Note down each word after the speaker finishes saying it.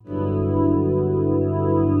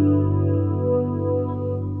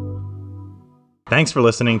Thanks for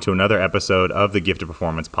listening to another episode of the Gifted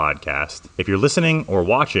Performance Podcast. If you're listening or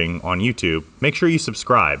watching on YouTube, make sure you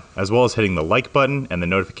subscribe, as well as hitting the like button and the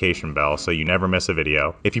notification bell so you never miss a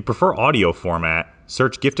video. If you prefer audio format,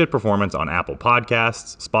 search Gifted Performance on Apple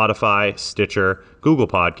Podcasts, Spotify, Stitcher, Google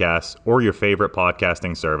Podcasts, or your favorite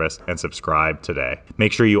podcasting service, and subscribe today.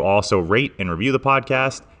 Make sure you also rate and review the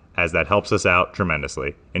podcast, as that helps us out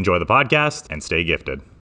tremendously. Enjoy the podcast and stay gifted.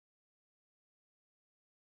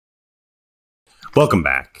 Welcome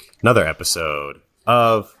back. Another episode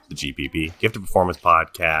of the GPP, Gifted Performance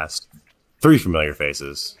Podcast. 3 familiar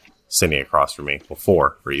faces sitting across from me. Well,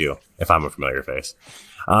 4 for you, if I'm a familiar face.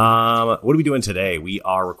 What are we doing today? We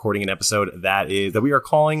are recording an episode that we are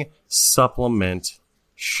calling Supplement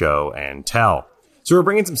Show and Tell. So we're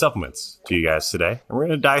bringing some supplements to you guys today, and we're going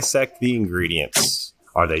to dissect the ingredients.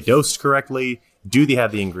 Are they dosed correctly? Do they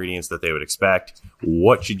have the ingredients that they would expect?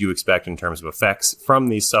 What should you expect in terms of effects from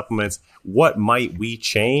these supplements? What might we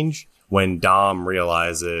change when Dom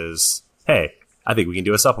realizes, hey, I think we can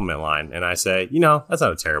do a supplement line? And I say, that's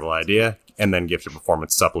not a terrible idea. And then Gifted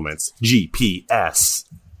Performance Supplements, GPS,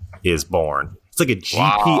 is born. It's like a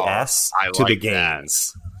GPS to the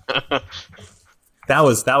gains. That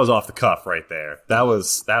was off the cuff right there.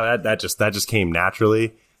 That just came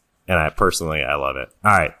naturally. And I love it.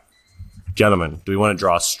 All right. Gentlemen, do we want to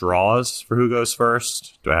draw straws for who goes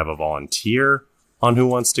first? Do I have a volunteer on who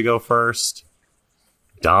wants to go first?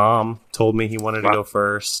 Dom told me he wanted to go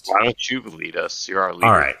first. Why don't you lead us? You're our leader.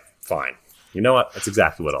 All right, fine. You know what? That's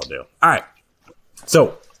exactly what I'll do. All right.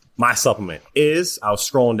 So my supplement is, I was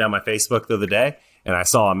scrolling down my Facebook the other day, and I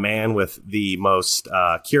saw a man with the most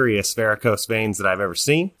curious varicose veins that I've ever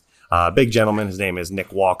seen. Big gentleman. His name is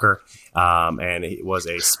Nick Walker, and it was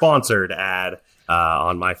a sponsored ad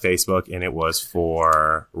on my Facebook, and it was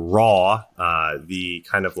for Raw, the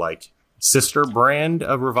kind of like sister brand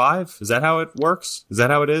of Revive. Is that how it works? Is that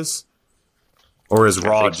how it is? Or is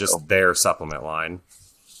Raw just their supplement line?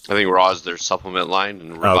 I think Raw is their supplement line,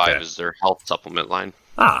 and Revive is their health supplement line.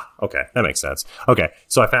 Okay. That makes sense. Okay,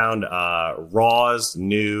 so I found Raw's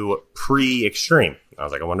new Pre-Extreme. I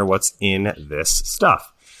was like, I wonder what's in this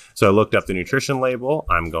stuff. So I looked up the nutrition label.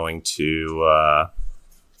 I'm going to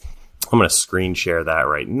screen share that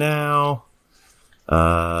right now.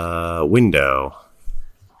 Window.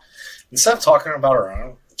 Instead of talking about our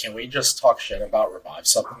own, can we just talk shit about Revive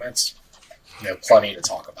supplements? Plenty to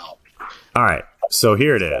talk about. All right. So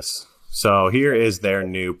here it is. So here is their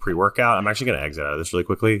new pre-workout. I'm actually going to exit out of this really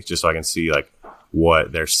quickly just so I can see like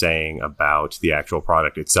what they're saying about the actual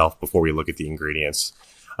product itself before we look at the ingredients.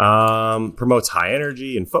 Promotes high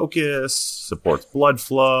energy and focus, supports blood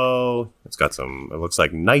flow. It's got it looks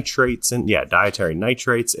like nitrates dietary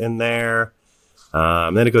nitrates in there.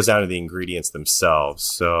 And then it goes down to the ingredients themselves.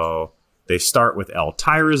 So they start with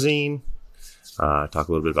L-tyrosine. Talk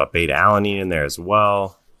a little bit about beta-alanine in there as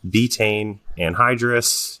well. Betaine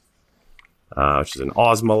anhydrous, which is an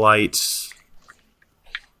osmolyte.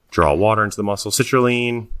 Draw water into the muscle.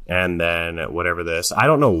 Citrulline. And then whatever this. I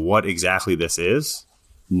don't know what exactly this is.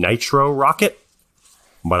 Nitro Rocket,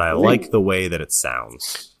 but I like the way that it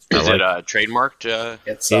sounds. Is it trademarked?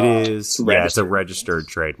 It is. It's a registered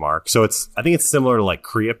trademark. So I think it's similar to like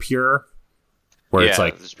Creapure, where it's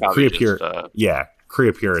like Creapure.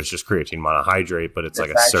 Creapure is just creatine monohydrate, but it's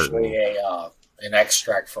like a certain. It's actually an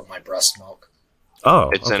extract from my breast milk.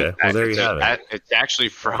 Oh, okay. Well, there you have it. It's actually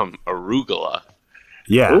from arugula.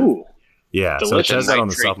 Yeah. Ooh. Yeah. So it says that on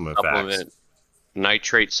the supplement facts.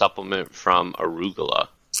 Nitrate supplement from arugula.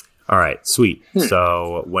 All right, sweet.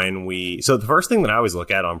 So the first thing that I always look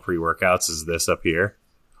at on pre-workouts is this up here.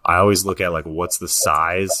 I always look at like what's the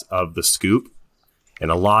size of the scoop.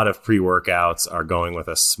 And a lot of pre-workouts are going with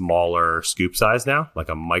a smaller scoop size now, like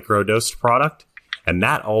a microdosed product. And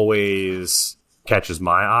that always catches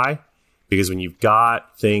my eye because when you've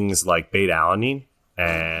got things like beta-alanine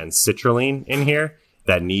and citrulline in here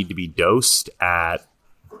that need to be dosed at,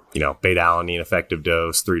 beta-alanine effective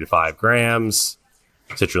dose 3 to 5 grams,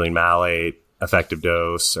 citrulline malate effective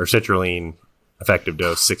dose, or citrulline effective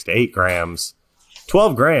dose 6 to 8 grams.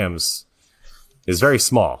 12 grams is very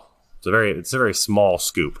small. It's a very small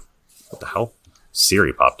scoop. What the hell?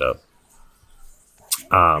 Siri popped up.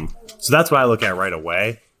 So that's what I look at right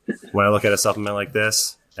away when I look at a supplement like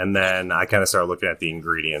this, and then I kind of start looking at the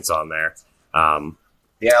ingredients on there.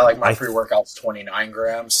 Like my pre-workout's 29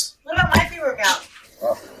 grams. What about my pre-workout?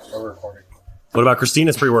 Oh, we're recording. What about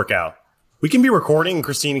Christina's pre-workout? We can be recording and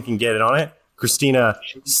Christina can get it on it. Christina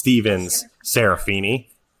Stevens Serafini,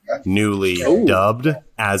 newly dubbed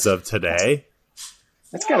as of today.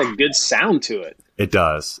 That's got a good sound to it. It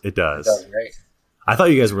does. It does, right? I thought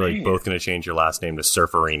you guys were both going to change your last name to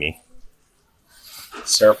Surferini.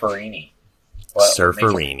 Surferini.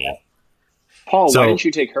 Surferini. Paul, So- why didn't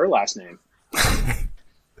you take her last name?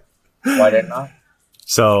 Why didn't I?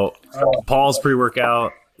 So Paul's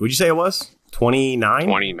pre-workout, would you say it was 29?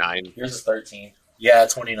 29. Yours is 13. Yeah,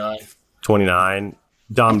 29. 29.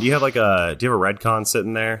 Dom, do you have a Redcon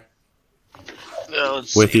sitting there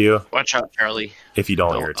Let's with see. you? Watch out, Charlie. If you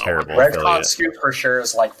don't, No, you're a no. terrible Red Con affiliate. scoop for sure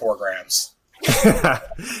is like 4 grams.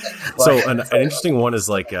 So an interesting one is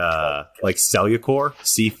like Cellucor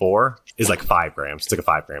C4 is like 5 grams. It's like a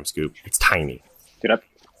 5 gram scoop. It's tiny. Dude,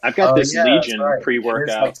 I've got this yeah, Legion that's right.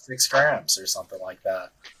 pre-workout. It's like 6 grams or something like that.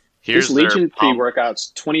 Here's This Legion their pump.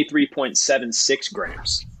 pre-workout's 23.76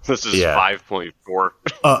 grams. This is Yeah. 5.4.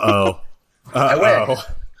 Uh-oh. I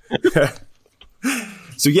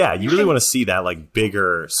So yeah, you really want to see that like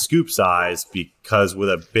bigger scoop size, because with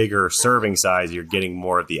a bigger serving size, you're getting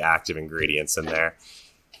more of the active ingredients in there.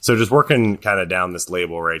 So just working kind of down this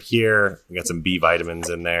label right here, we got some B vitamins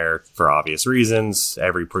in there for obvious reasons.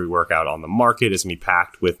 Every pre-workout on the market is going to be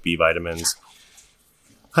packed with B vitamins.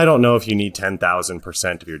 I don't know if you need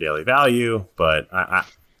 10,000% of your daily value, but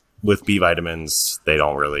with B vitamins, they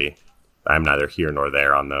don't really, I'm neither here nor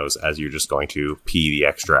there on those, as you're just going to pee the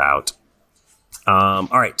extra out. All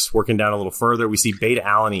right, working down a little further, we see beta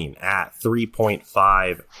alanine at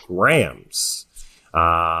 3.5 grams.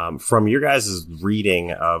 From your guys'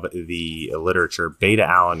 reading of the literature, beta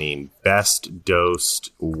alanine best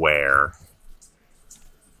dosed where?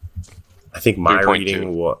 I think my 3.2.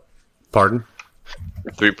 reading was, pardon?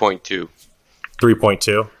 3.2.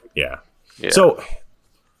 3.2? Yeah. So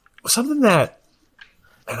something that,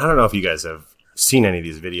 and I don't know if you guys have seen any of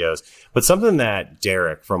these videos, but something that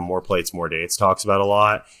Derek from More Plates, More Dates talks about a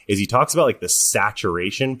lot is he talks about like the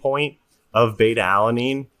saturation point of beta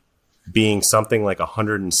alanine being something like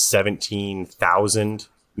 117,000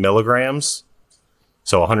 milligrams.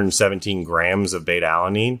 So 117 grams of beta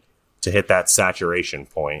alanine to hit that saturation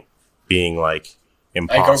point being like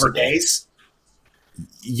impossible. Like over days?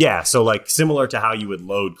 Yeah, so like similar to how you would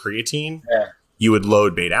load creatine, Yeah. you would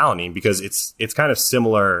load beta alanine, because it's kind of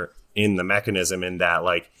similar in the mechanism in that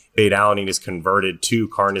like beta alanine is converted to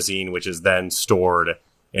carnosine, which is then stored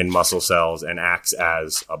in muscle cells and acts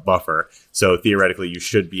as a buffer. So theoretically, you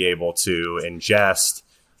should be able to ingest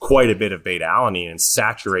quite a bit of beta alanine and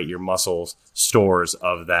saturate your muscles stores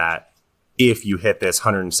of that if you hit this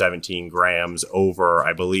 117 grams over,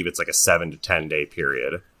 I believe it's like a 7 to 10 day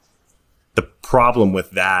period. The problem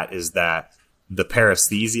with that is that the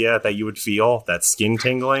paresthesia that you would feel, that skin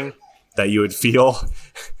tingling that you would feel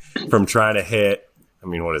from trying to hit, I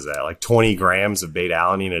mean, what is that? Like 20 grams of beta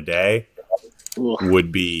alanine a day Ugh.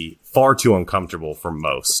 would be far too uncomfortable for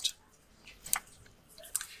most.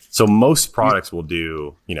 So most products will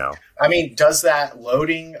do, I mean, does that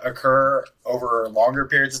loading occur over longer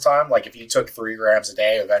periods of time? Like if you took 3 grams a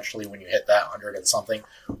day, eventually when you hit that 100 and something,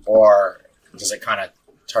 or does it kind of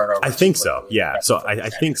turn over? I think so. Yeah. So I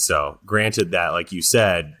think so. Granted that, like you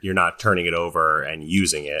said, you're not turning it over and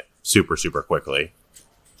using it super, super quickly.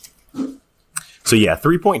 So yeah,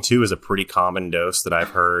 3.2 is a pretty common dose that I've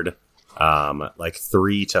heard. Like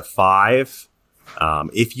 3 to 5.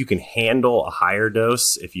 If you can handle a higher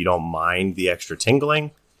dose, if you don't mind the extra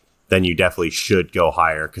tingling, then you definitely should go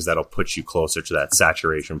higher, because that'll put you closer to that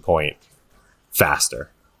saturation point faster.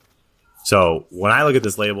 So when I look at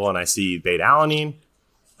this label and I see beta alanine,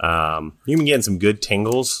 you've been getting some good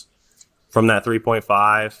tingles from that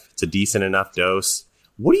 3.5. It's a decent enough dose.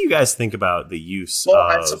 What do you guys think about the use Well,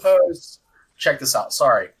 of... I suppose, check this out,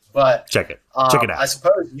 sorry, but Check it out. I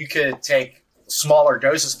suppose you could take smaller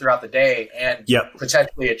doses throughout the day and Yep.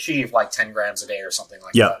 potentially achieve like 10 grams a day or something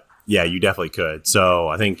like Yep. that. Yeah, you definitely could. So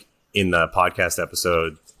I think in the podcast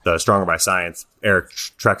episode, the Stronger by Science, Eric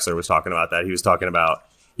Trexler was talking about that. He was talking about,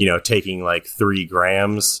 taking like 3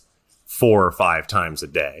 grams 4 or 5 times a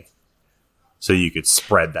day. So you could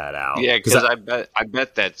spread that out. Yeah, because I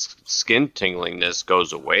bet that skin tinglingness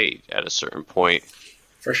goes away at a certain point.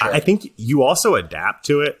 For sure. I think you also adapt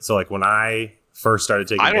to it. So like when I first started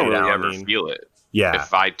taking I don't beta really alanine, ever feel it. yeah,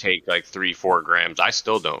 If I take like 3-4 grams, I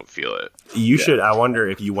still don't feel it. you should. I wonder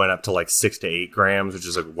if you went up to like 6 to 8 grams, which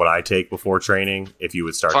is like what I take before training, if you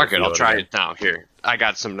would start. Fuck to it, feel I'll try again. it now. Here, I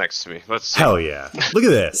got some next to me. Let's see. Hell yeah! Look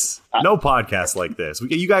at this. No podcast like this.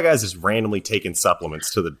 You got guys just randomly taking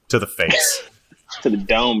supplements to the face. To the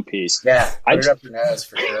dome piece. yeah, I put it up your nose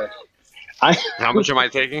for sure. How much am I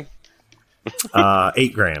taking?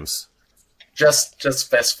 8 grams. Just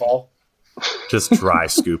fistful. Just dry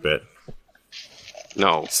scoop it.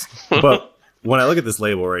 No. But when I look at this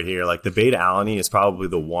label right here, like the beta alanine is probably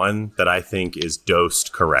the one that I think is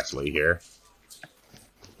dosed correctly here.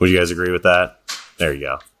 Would you guys agree with that? There you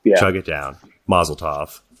go. Yeah. Chug it down. Mazel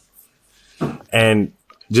tov. And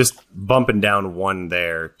just bumping down one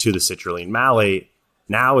there to the citrulline malate,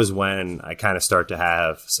 now is when I kind of start to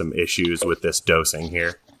have some issues with this dosing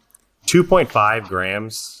here. 2.5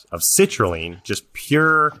 grams of citrulline, just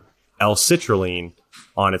pure L-citrulline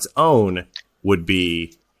on its own, would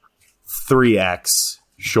be 3x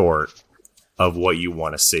short of what you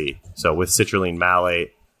want to see. So with citrulline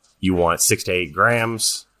malate, you want 6 to 8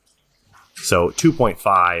 grams. So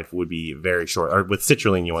 2.5 would be very short. Or with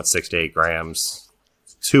citrulline, you want 6 to 8 grams.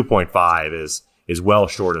 2.5 is well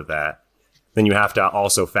short of that. Then you have to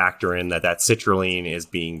also factor in that citrulline is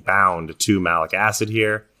being bound to malic acid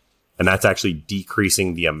here. And that's actually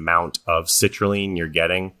decreasing the amount of citrulline you're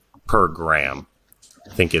getting per gram.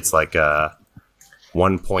 I think it's like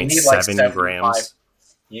 1.7 grams.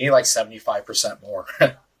 You need like 75% more.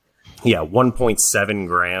 Yeah, 1.7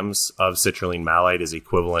 grams of citrulline malate is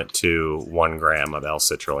equivalent to 1 gram of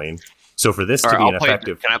L-citrulline. So for this to be an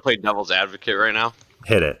effective... Can I play devil's advocate right now?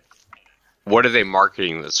 Hit it. What are they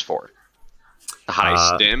marketing this for?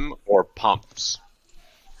 High stim or pumps?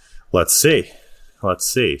 Let's see.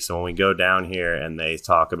 So when we go down here and they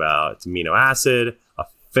talk about it's amino acid,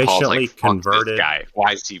 efficiently converted... This guy.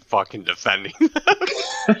 Why is he fucking defending?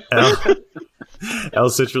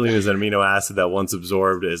 L-citrulline is an amino acid that once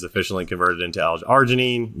absorbed is efficiently converted into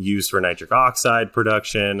L-arginine, used for nitric oxide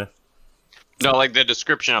production. No, like the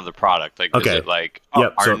description of the product. Like, okay. Is it like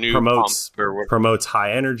our so new promotes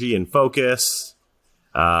high energy and focus,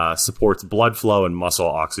 supports blood flow and muscle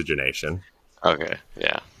oxygenation. Okay,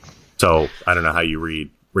 yeah. So I don't know how you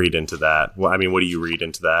read into that. Well, I mean, what do you read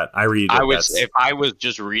into that? If I was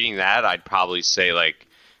just reading that, I'd probably say like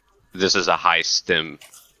this is a high stim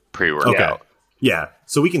pre-workout. Okay. Yeah,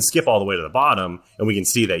 so we can skip all the way to the bottom, and we can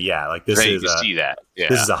see that. Yeah, like this is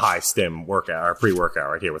a high stim workout or pre-workout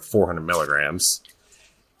right here with 400 milligrams.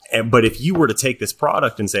 But if you were to take this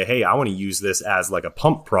product and say, "Hey, I want to use this as like a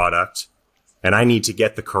pump product, and I need to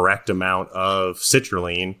get the correct amount of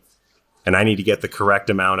citrulline, and I need to get the correct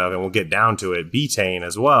amount of," and we'll get down to it, betaine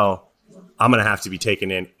as well. I'm going to have to be taking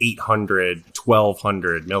in 800,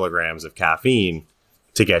 1,200 milligrams of caffeine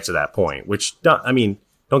to get to that point. Which, I mean,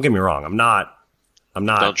 don't get me wrong, I'm not.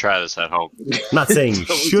 Don't try this at home. I'm not saying you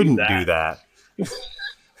shouldn't do that.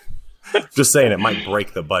 Just saying it might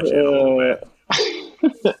break the budget a little bit.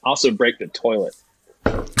 Also break the toilet.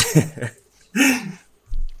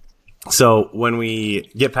 So when we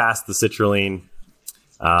get past the citrulline,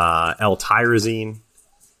 L-tyrosine.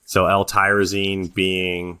 So L-tyrosine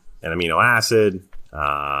being an amino acid.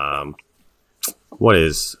 What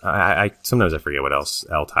is... I sometimes I forget what else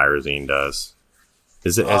L-tyrosine does.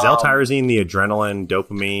 Is L-tyrosine the adrenaline,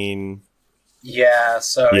 dopamine? Yeah.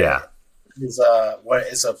 So yeah, is what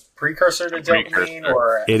is a precursor to dopamine,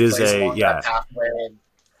 or it is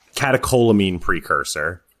catecholamine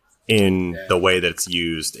precursor in the way that it's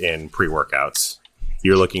used in pre-workouts.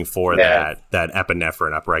 You're looking for that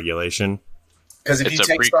epinephrine upregulation. Because if you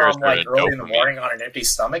take some like early in the morning on an empty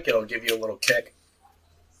stomach, it'll give you a little kick.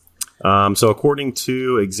 So according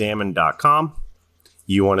to examine.com,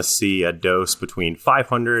 you want to see a dose between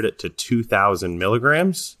 500 to 2,000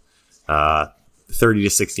 milligrams, 30 to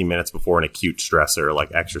 60 minutes before an acute stressor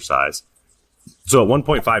like exercise. So at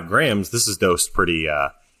 1.5 grams, this is dosed pretty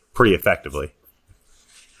effectively.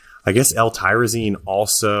 I guess L-tyrosine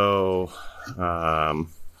also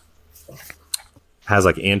has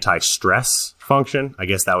like anti-stress function. I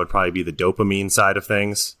guess that would probably be the dopamine side of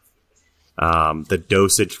things. The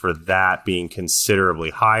dosage for that being considerably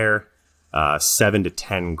higher. 7 to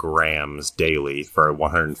 10 grams daily for a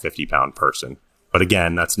 150-pound person. But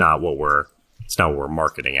again, that's not what we're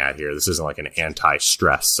marketing at here. This isn't like an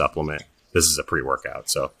anti-stress supplement. This is a pre-workout.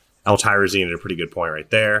 So L-tyrosine at a pretty good point right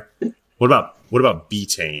there. What about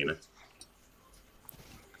betaine?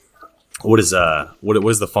 What is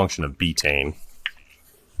the function of betaine?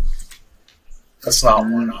 That's not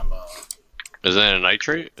one I'm. Is that a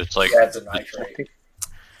nitrate? It's like it's a nitrate.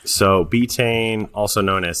 So betaine, also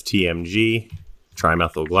known as TMG,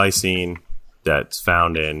 trimethylglycine, that's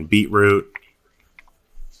found in beetroot.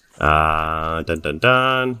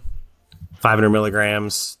 500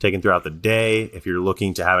 milligrams taken throughout the day. If you're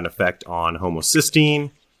looking to have an effect on homocysteine,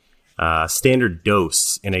 standard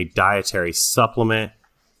dose in a dietary supplement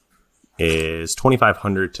is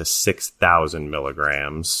 2,500 to 6,000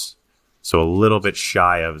 milligrams. So a little bit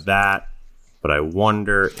shy of that, but I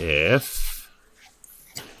wonder if...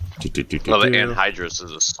 the anhydrous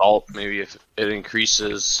is a salt, maybe if it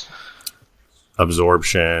increases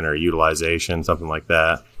absorption or utilization, something like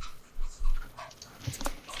that.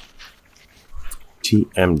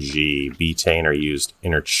 TMG, betaine are used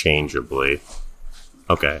interchangeably.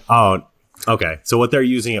 Okay. Oh, Okay, so what they're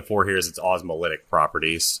using it for here is its osmolytic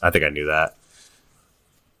properties. I think I knew that.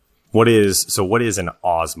 What is an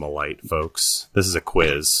osmolite, folks? This is a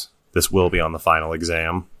quiz. This will be on the final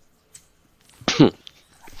exam.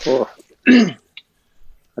 Oh.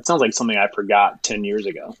 That sounds like something I forgot 10 years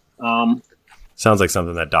ago. Sounds like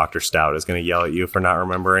something that Dr. Stout is going to yell at you for not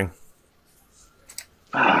remembering.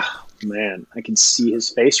 Man, I can see his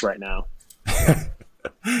face right now.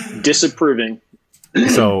 Disapproving.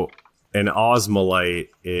 So an osmolite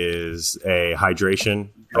is a hydration,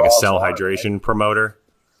 like a cell hydration promoter.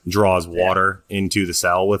 Draws water into the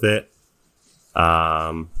cell with it.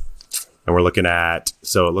 And we're looking at,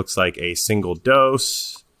 so it looks like a single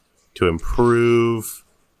dose to improve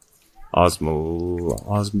osmolality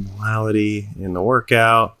in the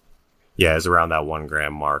workout. Yeah, it's around that 1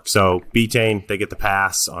 gram mark. So betaine, they get the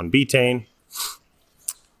pass on betaine.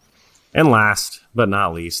 And last but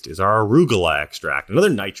not least is our arugula extract, another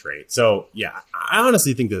nitrate. So yeah, I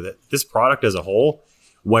honestly think that this product as a whole,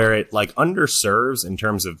 where it like underserves in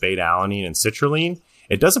terms of beta alanine and citrulline,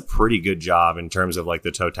 it does a pretty good job in terms of like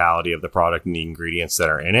the totality of the product and the ingredients that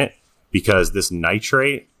are in it. Because this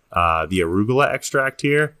nitrate, the arugula extract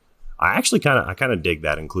here, I kind of dig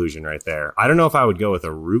that inclusion right there. I don't know if I would go with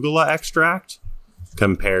arugula extract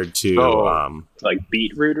compared to like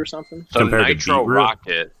beetroot or something. So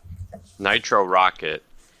Nitro Rocket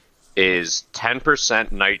is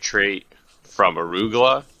 10% nitrate from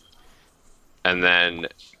arugula, and then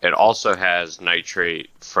it also has nitrate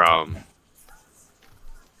from.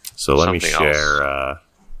 So let me share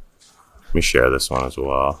this one as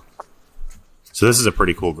well. So this is a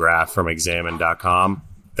pretty cool graph from examine.com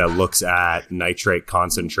that looks at nitrate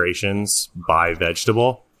concentrations by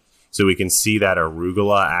vegetable. So we can see that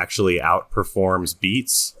arugula actually outperforms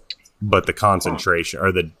beets, but the concentration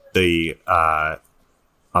or the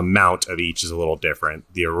amount of each is a little different.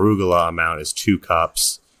 The arugula amount is 2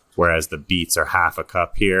 cups, whereas the beets are half a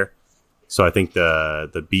cup here. So I think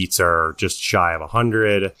the beets are just shy of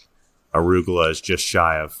 100. Arugula is just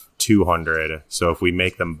shy of 200. So if we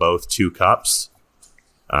make them both 2 cups,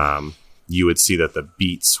 you would see that the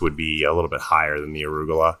beets would be a little bit higher than the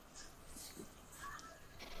arugula.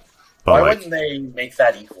 But why wouldn't they make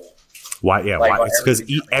that equal? Why? Yeah, why? It's because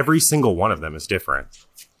every single one of them is different.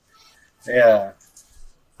 Yeah.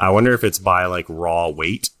 I wonder if it's by like raw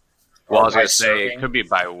weight. Well, I was gonna say it could be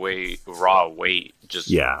by raw weight.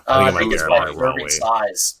 Just I think it's by serving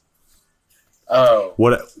size. Oh,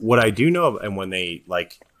 what I do know, and when they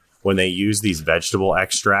use these vegetable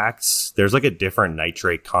extracts, there's like a different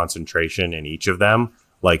nitrate concentration in each of them.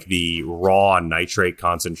 Like the raw nitrate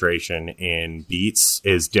concentration in beets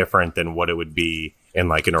is different than what it would be in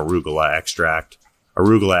like an arugula extract.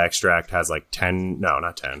 Arugula extract has like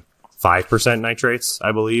 5% nitrates,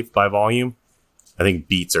 I believe, by volume. I think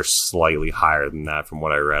beets are slightly higher than that from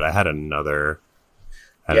what I read. I had another.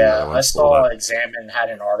 I saw Examine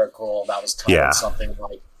had an article that was titled something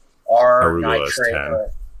like "Are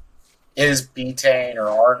nitrate is betaine or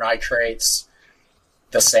are nitrates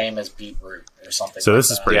the same as beetroot or something?" So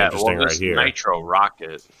this is pretty interesting right here.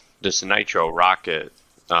 This Nitro Rocket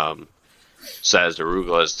says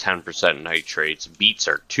arugula is 10% nitrates. Beets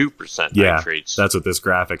are 2% nitrates. That's what this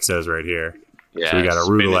graphic says right here. Yeah, so we got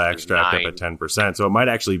arugula extract up at 10%. So it might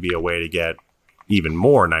actually be a way to get even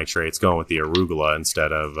more nitrates going with the arugula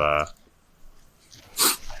instead of the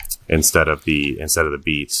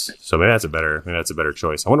beets. So maybe that's a better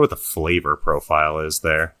choice. I wonder what the flavor profile is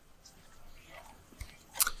there.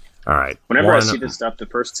 All right. Whenever I see this stuff the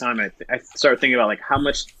first time, I start thinking about like how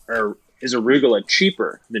much is arugula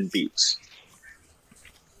cheaper than beets?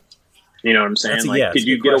 You know what I'm saying? Could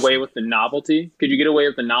you get away with the novelty? Could you get away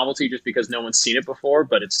with the novelty just because no one's seen it before,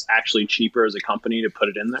 but it's actually cheaper as a company to put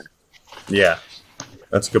it in there? Yeah,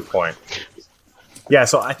 that's a good point. Yeah,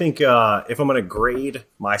 so I think if I'm going to grade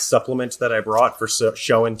my supplement that I brought for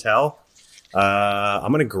show and tell,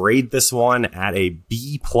 I'm going to grade this one at a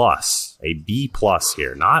B+. A B+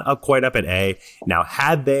 here, not quite up at A. Now,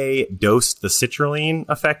 had they dosed the citrulline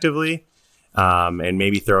effectively, and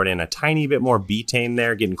maybe thrown in a tiny bit more betaine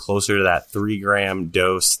there, getting closer to that 3 gram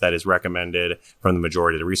dose that is recommended from the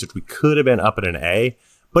majority of the research, we could have been up at an A,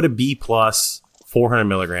 but a B+, 400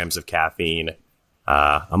 milligrams of caffeine.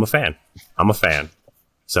 I'm a fan.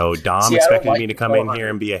 So Dom expected me to come in here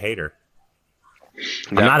and be a hater.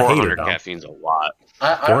 I'm not a hater, Dom. Caffeine's a lot.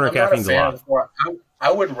 400 caffeine's a lot.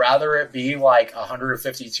 I would rather it be like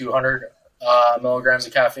 150, 200 milligrams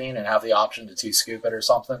of caffeine and have the option to 2 scoop it or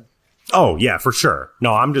something. Oh, yeah, for sure.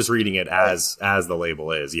 No, I'm just reading it as the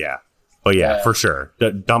label is, yeah. But yeah, for sure.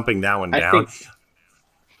 Dumping that one down.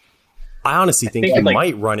 I honestly think you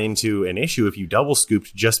might run into an issue if you double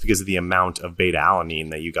scooped just because of the amount of beta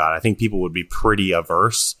alanine that you got. I think people would be pretty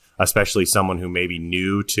averse, especially someone who may be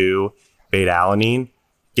new to beta alanine,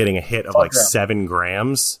 getting a hit of 7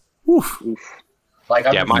 grams. Oof. Like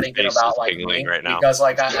I'm thinking about right now because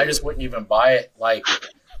I just wouldn't even buy it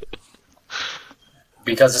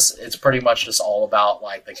because it's pretty much just all about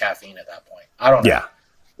the caffeine at that point. I don't know.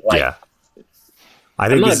 Yeah. I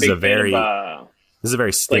think this is a very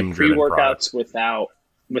stim driven pre-workouts without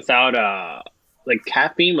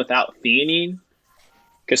caffeine without theanine,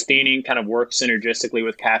 because theanine kind of works synergistically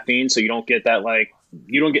with caffeine, so you don't get that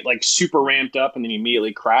you don't get super ramped up and then you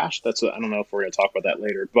immediately crash. That's what I don't know if we're going to talk about that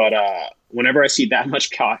later. But whenever I see that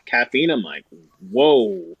much caffeine, I'm like,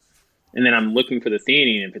 whoa. And then I'm looking for the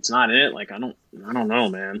theanine. If it's not in it, I don't know,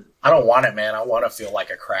 man. I don't want it, man. I want to feel like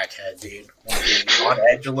a crackhead, dude. I want to be on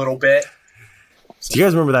edge a little bit. Do you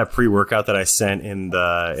guys remember that pre-workout that I sent in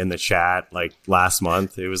the chat last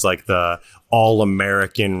month? It was the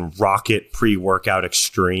All-American Rocket Pre-Workout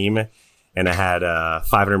Extreme. And it had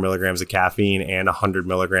 500 milligrams of caffeine and 100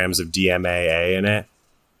 milligrams of DMAA in it.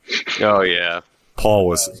 Oh yeah, Paul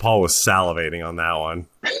was salivating on that one.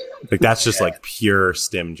 That's just pure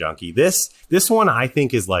stim junkie. This one I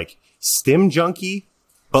think is stim junkie,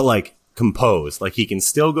 but composed. He can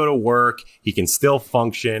still go to work, he can still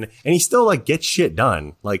function, and he still get shit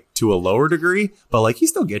done. To a lower degree, but he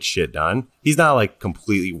still gets shit done. He's not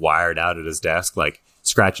completely wired out at his desk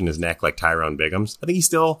scratching his neck like Tyrone Biggums. I think he's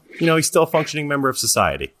still, he's still a functioning member of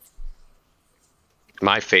society.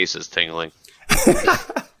 My face is tingling.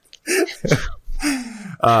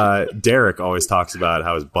 Derek always talks about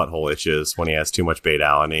how his butthole itches when he has too much beta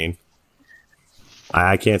alanine.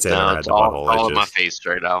 I can't say I had the butthole itches. All in my face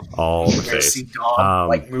right now. All in the face. See Dom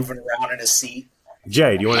moving around in his seat.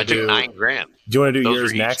 Jay, do you want to do 9 grams? Do you want to do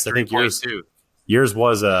yours next? I think yours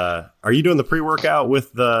was are you doing the pre-workout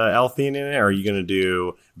with the L-theanine in it, or are you going to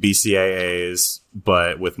do BCAAs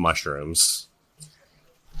but with mushrooms?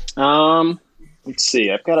 Let's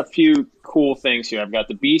see. I've got a few cool things here. I've got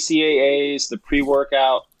the BCAAs, the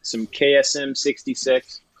pre-workout, some KSM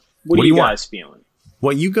 66. What are you guys feeling?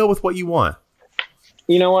 Well, you go with what you want.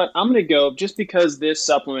 You know what? I'm going to go just because this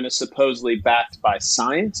supplement is supposedly backed by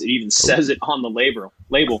science. It even says it on the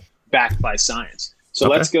label, backed by science. So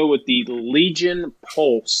let's go with the Legion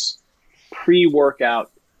Pulse pre-workout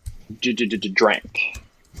drink.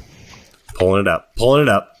 Pulling it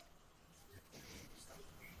up.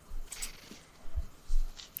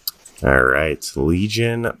 All right,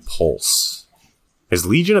 Legion Pulse. Is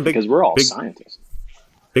Legion a big? Because we're all scientists.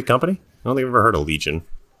 Big company? I don't think I've ever heard of Legion.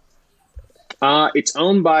 It's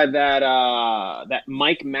owned by that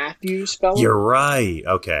Mike Matthews fellow. You're right.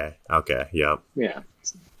 Okay. Yep. Yeah.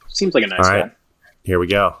 Seems like a nice guy. Here we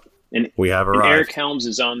go. And we have arrived. Eric Helms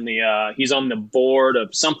is on he's on the board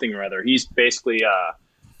of something or other. He's basically I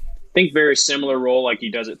think very similar role like he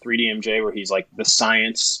does at 3DMJ, where he's the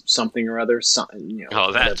science something or other.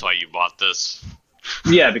 Oh, that's why you bought this.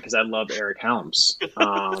 Yeah, because I love Eric Helms.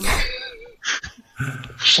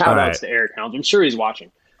 Shout outs to Eric Helms. I'm sure he's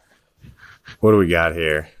watching. What do we got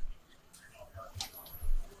here?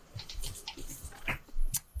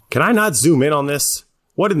 Can I not zoom in on this?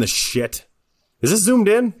 What in the shit? Is this zoomed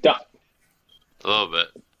in? A little bit.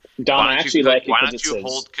 Dom, I actually like it. Why don't you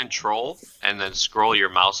hold control and then scroll your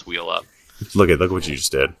mouse wheel up? Look at what you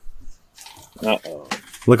just did. Uh-oh.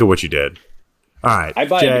 Look at what you did. All right, I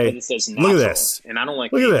buy Jay, it because it says natural, look at this. And I don't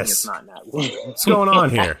like look at this. It's not natural. What's going on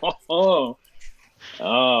here? Oh,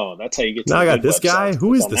 that's how you get to now I got this guy.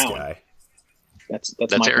 Who is this guy? That's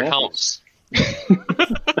Eric Helms.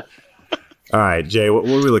 All right, Jay, what are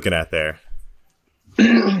we looking at there?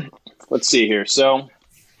 Let's see here. So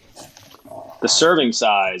the serving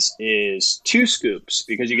size is 2 scoops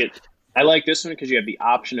because I like this one because you have the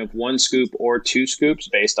option of 1 scoop or 2 scoops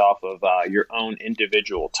based off of your own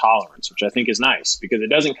individual tolerance, which I think is nice because it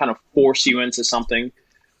doesn't kind of force you into something.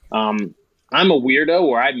 I'm a weirdo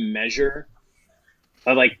where I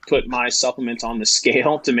put my supplements on the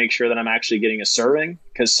scale to make sure that I'm actually getting a serving,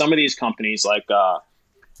 because some of these companies I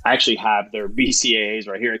actually have their BCAAs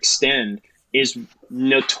right here. Extend is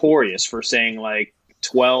notorious for saying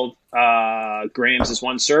 12 grams is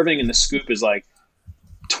 1 serving and the scoop is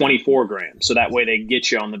 24 grams. So that way they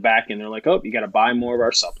get you on the back end. They're like, oh, you got to buy more of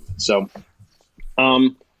our supplements. So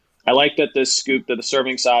I like that the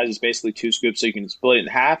serving size is basically 2 scoops, so you can split it in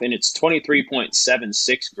half, and it's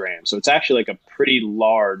 23.76 grams. So it's actually a pretty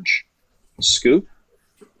large scoop.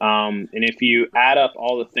 And if you add up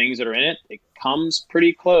all the things that are in it, it comes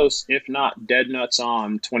pretty close, if not dead nuts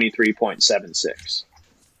on 23.76.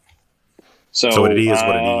 So it is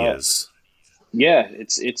what it is. Yeah,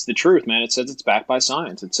 it's the truth, man. It says it's backed by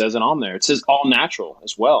science. It says it on there. It says all natural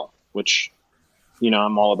as well, which,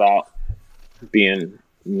 I'm all about being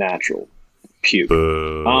natural. Puke.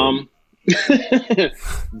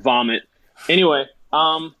 Vomit. Anyway,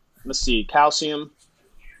 let's see. Calcium,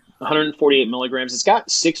 148 milligrams. It's got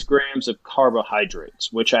 6 grams of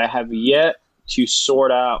carbohydrates, which I have yet to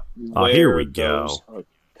sort out where those are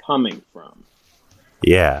coming from.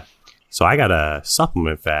 Yeah. So I got a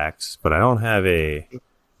supplement facts, but I don't have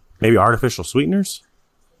maybe artificial sweeteners?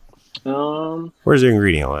 Where's the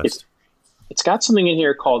ingredient list? It's got something in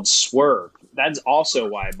here called Swerve. That's also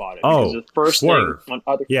why I bought it. Because the first Swerve. Thing on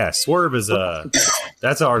other Swerve is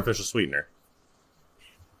that's an artificial sweetener.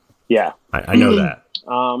 Yeah. I know that.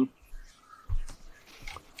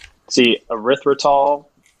 See, erythritol.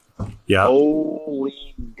 Yeah.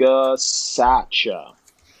 Oligosacha.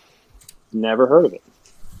 Never heard of it.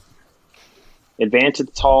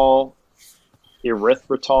 Advantitol,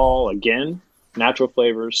 erythritol, again, natural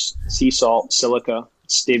flavors, sea salt, silica,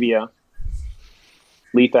 stevia,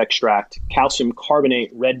 leaf extract, calcium carbonate,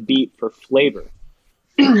 red beet for flavor.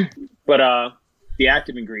 But the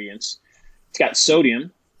active ingredients, it's got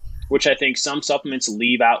sodium, which I think some supplements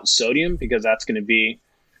leave out sodium because that's going to be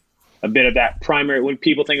a bit of that primary. When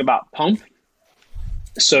people think about pump,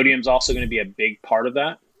 sodium is also going to be a big part of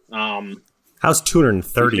that. How's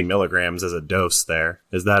 230 milligrams as a dose there?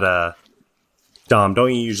 Is that Dom,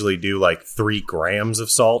 don't you usually do like 3 grams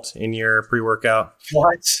of salt in your pre-workout?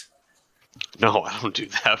 What? No, I don't do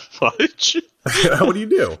that much. What do you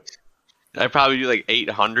do? I probably do like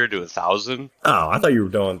 800 to 1,000. Oh, I thought you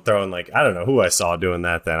were throwing like, I don't know who I saw doing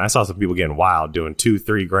that then. I saw some people getting wild doing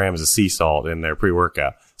 2-3 grams of sea salt in their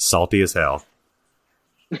pre-workout. Salty as hell.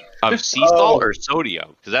 Of sea salt or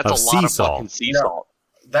sodium? Because that's a lot of fucking sea salt.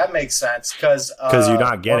 That makes sense because you're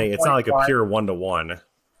not getting it's not like a pure 1-to-1.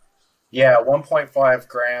 Yeah, 1.5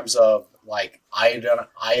 grams of like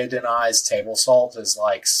iodinized table salt is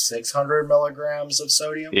like 600 milligrams of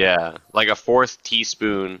sodium. Yeah, like a 4th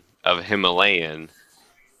teaspoon of Himalayan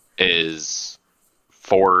is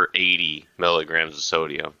 480 milligrams of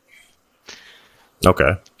sodium.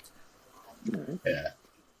 Okay. Yeah.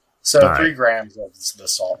 So 3 grams of the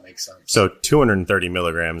salt makes sense. So 230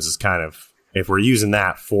 milligrams is kind of, if we're using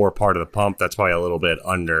that for part of the pump, that's probably a little bit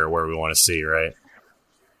under where we want to see, right?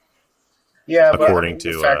 Yeah, according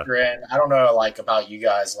to factor in. I don't know, like about you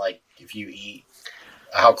guys, like if you eat,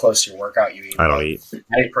 how close to your workout you eat. I don't eat.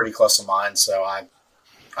 I eat pretty close to mine, so I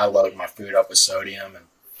load my food up with sodium, and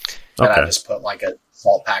I just put like a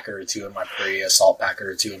salt packet or 2 in my pre, a salt packet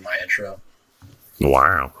or 2 in my intro.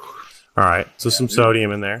 Wow. All right, so some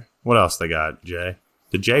sodium in there. What else they got, Jay?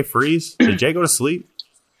 Did Jay freeze? Did Jay go to sleep?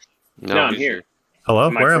 No, I'm here. Hello?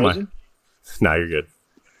 Where am I? No, you're good.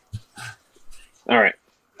 All right.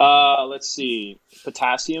 Let's see.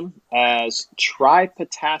 Potassium as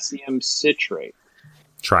tripotassium citrate.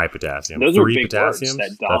 Tripotassium. Those 3 are big potassiums?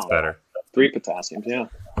 Words. That's better. 3 potassiums, yeah.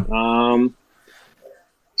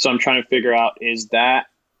 So I'm trying to figure out, is that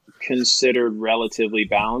considered relatively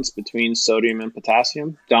balanced between sodium and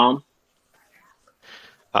potassium? Dom?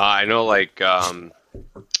 I know like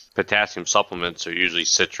potassium supplements are usually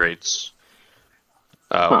citrates.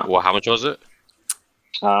 Well, how much was it?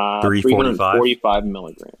 345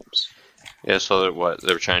 milligrams. Yeah, so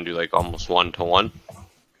they were trying to do like almost 1-to-1.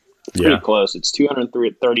 Pretty close. It's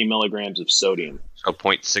 230 milligrams of sodium. So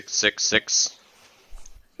 0.666.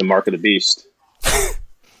 The mark of the beast. Let's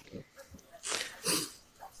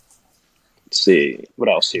see. What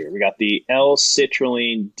else here? We got the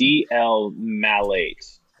L-citrulline DL malate.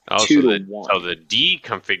 Oh, 2-to-1. So the D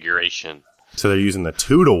configuration. So they're using the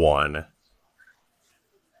 2-to-1.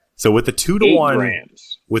 So with the 2-to-1,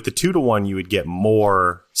 grams. With the 2-to-1, you would get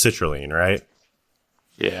more citrulline, right?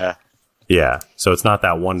 Yeah. Yeah. So it's not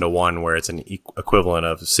that 1-to-1 where it's an equivalent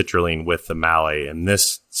of citrulline with the malate. In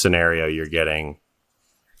this scenario, you're getting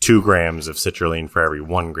 2 grams of citrulline for every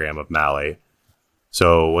 1 gram of malate.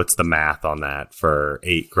 So what's the math on that for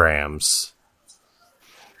 8 grams?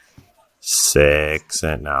 6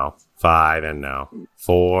 and no. 5 and no.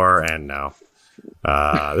 4 and no.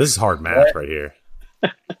 This is hard math right here.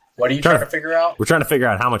 What are you trying to figure out? We're trying to figure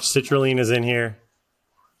out how much citrulline is in here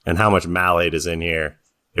and how much malate is in here.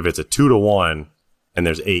 If it's a 2-to-1 and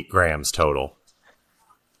there's 8 grams total.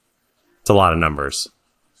 It's a lot of numbers.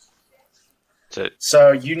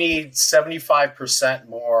 So you need 75%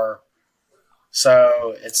 more.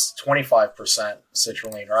 So it's 25%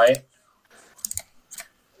 citrulline, right?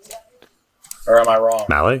 Or am I wrong?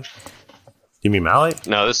 Malate? You mean malate?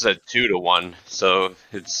 No, this is a 2-to-1, so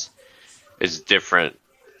it's different.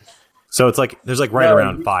 So it's like there's like right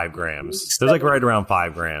around 5 grams. There's like right around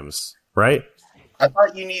 5 grams, right? I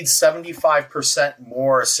thought you need 75%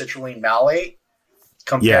 more citrulline malate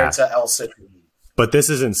compared to L-citrulline. But this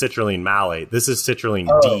isn't citrulline malate. This is citrulline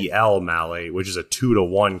DL malate, which is a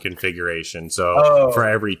 2-to-1 configuration. So for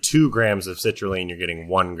every 2 grams of citrulline, you're getting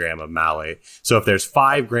 1 gram of malate. So if there's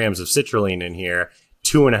 5 grams of citrulline in here,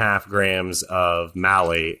 2.5 grams of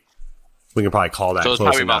malate, we can probably call that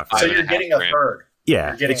close enough. So you're getting a third.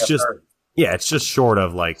 Yeah, it's just short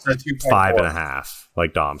of like 5.5,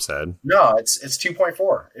 like Dom said. No, it's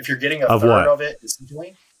 2.4. If you're getting a third of it, it's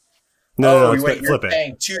citrulline. No, you're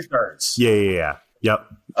paying 2/3. Yeah. Yep.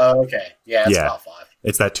 Oh, okay. Yeah, it's about 5.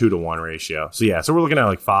 It's that 2-to-1 ratio. So we're looking at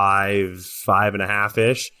like 5.5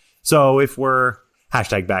 ish. So if we're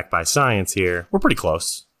 #backed by science here, we're pretty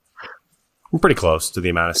close. We're pretty close to the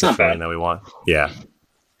amount of citrulline that we want. Yeah.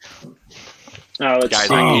 I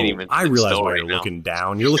realize why you're looking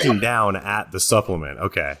down. You're looking down at the supplement.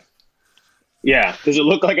 Okay. Yeah. Does it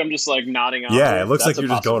look like I'm just like nodding off? Yeah, it looks like you're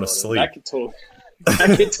just going to sleep.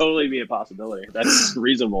 That could totally be a possibility. That's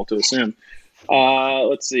reasonable to assume.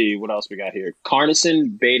 Let's see what else we got here.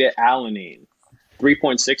 Carnosine beta alanine,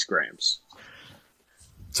 3.6 grams.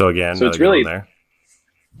 So again, it's really there.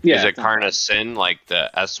 Yeah. Is it carnosine like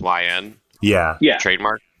the SYN? Yeah.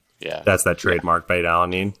 Trademark. Yeah. That's that trademark beta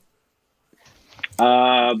alanine.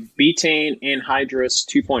 Betaine anhydrous,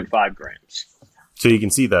 2.5 grams. So you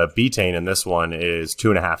can see the betaine in this one is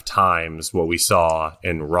 2.5 times what we saw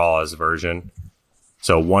in Raw's version.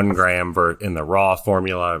 So 1 gram in the Raw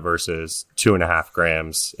formula versus 2.5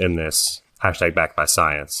 grams in this #backed by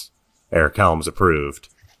science. Eric Helms approved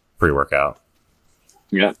pre-workout.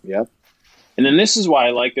 Yep. And then this is why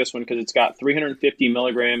I like this one, because it's got 350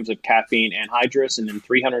 milligrams of caffeine anhydrous and then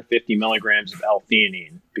 350 milligrams of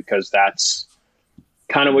L-theanine, because that's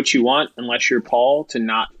kind of what you want, unless you're Paul, to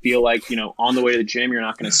not feel like, on the way to the gym, you're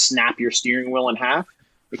not going to snap your steering wheel in half.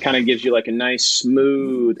 It kind of gives you like a nice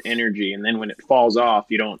smooth energy. And then when it falls off,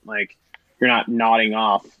 you're not nodding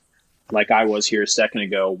off like I was here a second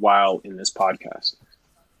ago while in this podcast.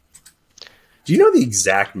 Do you know the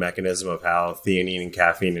exact mechanism of how theanine and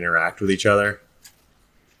caffeine interact with each other?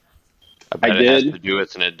 I bet it has to do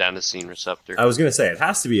with an adenosine receptor. I was going to say, it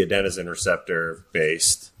has to be adenosine receptor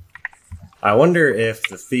based. I wonder if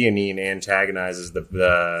the theanine antagonizes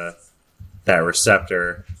that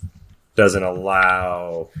receptor, doesn't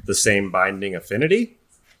allow the same binding affinity,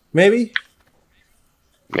 maybe?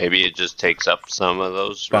 Maybe it just takes up some of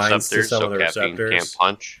those receptors, so caffeine can't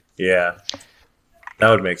punch. Yeah, that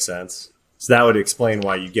would make sense. So that would explain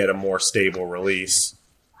why you get a more stable release.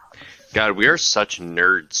 God, we are such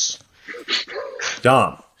nerds.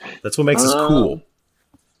 Dom, that's what makes us cool.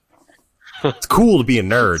 It's cool to be a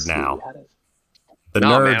nerd now. The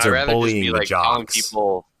nerds are bullying the jocks.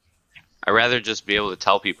 I'd rather just be able to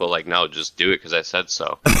tell people, like, no, just do it because I said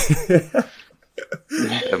so.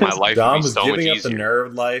 My life Dom would be is so giving much up the easier.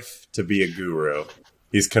 nerd life to be a guru.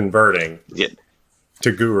 He's converting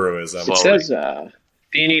to guruism. It says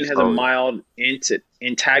theanine has a mild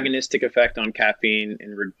antagonistic effect on caffeine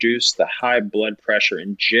and reduce the high blood pressure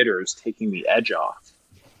and jitters, taking the edge off.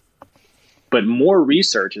 But more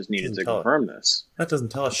research is needed to confirm this. That doesn't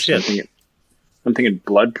tell us shit. I'm thinking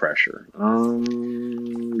blood pressure.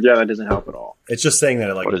 Yeah, that doesn't help at all. It's just saying that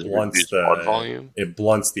it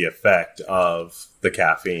blunts the effect of the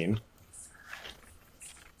caffeine.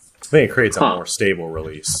 I think it creates a more stable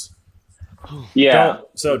release. Yeah,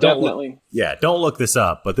 don't look this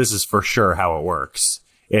up, but this is for sure how it works.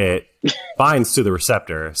 It binds to the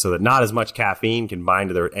receptor so that not as much caffeine can bind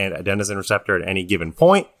to the adenosine receptor at any given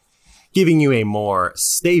point, giving you a more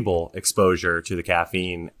stable exposure to the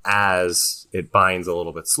caffeine as it binds a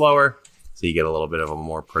little bit slower. So you get a little bit of a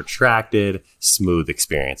more protracted, smooth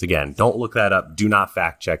experience. Again, don't look that up. Do not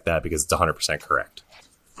fact check that because it's 100% correct.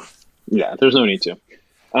 Yeah, there's no need to.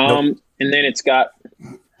 Nope. And then it's got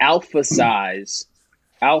alpha size,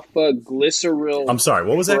 alpha glycerol. I'm sorry,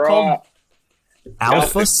 what was that called?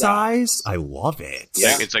 Alpha size? I love it.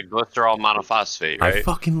 Yeah, it's a glycerol monophosphate, right? I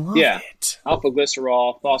fucking love it. Alpha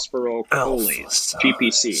glycerol, phosphorylcholine,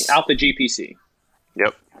 GPC. Alpha GPC.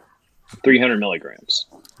 Yep. 300 milligrams.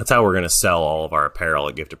 That's how we're going to sell all of our apparel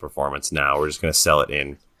at Gifted Performance now. We're just going to sell it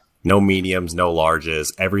in no mediums, no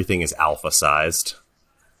larges. Everything is alpha sized.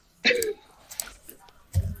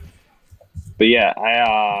 But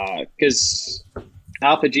yeah, because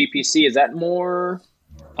alpha GPC, is that more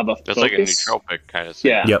of a focus? It's like a nootropic kind of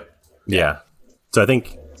thing. Yeah. Yep. Yeah. So I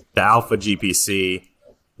think the alpha GPC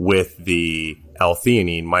with the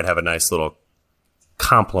L-theanine might have a nice little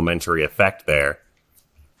complementary effect there.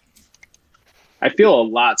 I feel a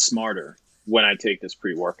lot smarter when I take this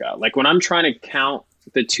pre-workout. Like when I'm trying to count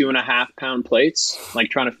the 2.5 pound plates, like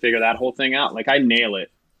trying to figure that whole thing out, like I nail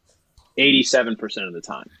it 87% of the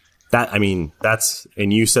time.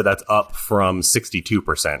 And you said that's up from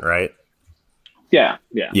 62%, right? Yeah.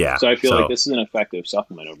 So I feel like this is an effective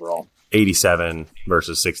supplement overall. 87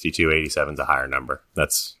 versus 62. 87 is a higher number.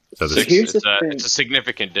 It's a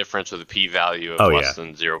significant difference with a p-value of less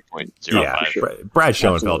than 0.05. Yeah, sure. Brad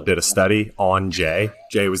Schoenfeld did a study on Jay.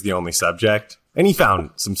 Jay was the only subject, and he found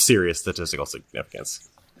some serious statistical significance.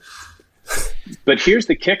 But here's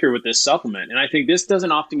the kicker with this supplement, and I think this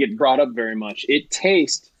doesn't often get brought up very much. It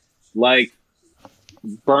tastes like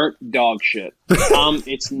burnt dog shit.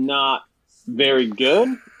 It's not very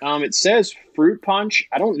good. It says fruit punch.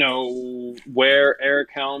 I don't know where Eric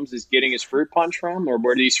Helms is getting his fruit punch from or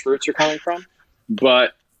where these fruits are coming from,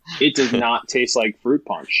 but it does not taste like fruit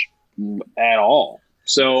punch at all.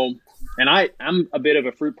 So, and I'm a bit of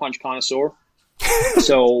a fruit punch connoisseur,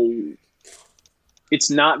 so it's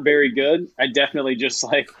not very good. I definitely just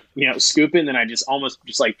scoop it and then I just almost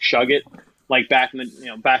just like chug it, like back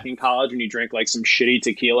in college when you drink like some shitty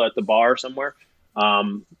tequila at the bar somewhere.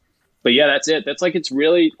 But yeah, that's it. That's like its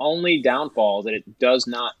really only downfall, that it does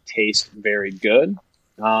not taste very good.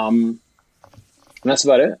 And that's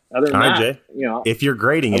about it. Other than that, Jay, if you're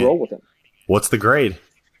grading roll with it. What's the grade?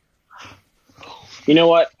 You know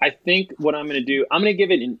what? I think what I'm going to do, I'm going to give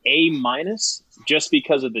it an A-, just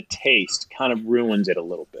because of the taste kind of ruins it a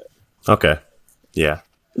little bit. Okay. Yeah.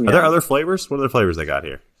 Are there other flavors? What other flavors they got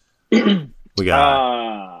here? We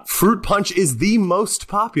got fruit punch is the most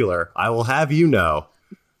popular. I will have you know.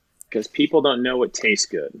 Because people don't know what tastes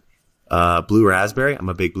good. Blue raspberry. I'm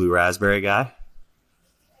a big blue raspberry guy.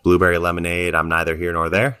 Blueberry lemonade. I'm neither here nor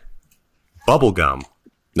there. Bubble gum.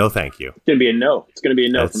 No, thank you. It's going to be a no. It's going to be a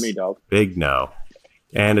no for me, dog. Big no.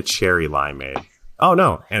 And a cherry limeade. Oh,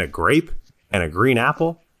 no. And a grape. And a green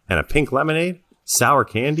apple. And a pink lemonade. Sour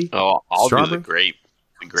candy. Oh, I'll do the grape.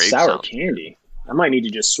 The grape sour candy. I might need to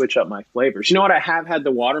just switch up my flavors. You know what? I have had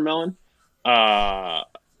the watermelon.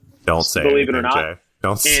 Don't say believe it or not. Jay.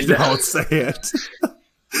 Don't say it.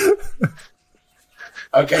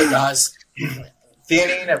 Okay, guys.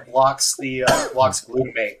 Theanine, it blocks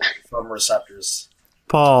glutamate from receptors.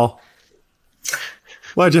 Paul,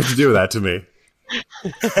 why'd you have to do that to me?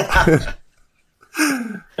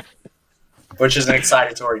 Which is an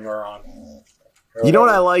excitatory neuron. You know what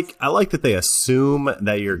I like? I like that they assume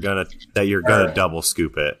that you're gonna double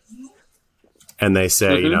scoop it, and they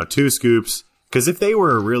say 2 scoops. Because if they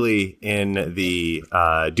were really in the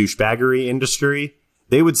douchebaggery industry,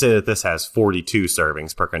 they would say that this has 42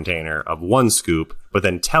 servings per container of 1 scoop, but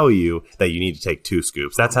then tell you that you need to take 2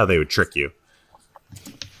 scoops. That's how they would trick you.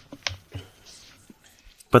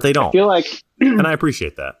 But they don't. I feel like... and I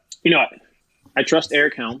appreciate that. You know what? I trust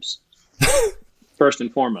Eric Helms, first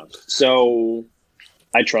and foremost. So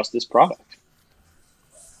I trust this product.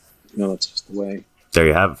 That's just the way. There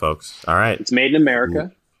you have it, folks. All right. It's made in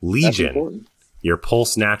America. Legion. Your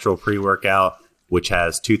Pulse Natural pre-workout, which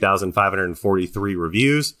has 2,543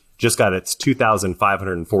 reviews, just got its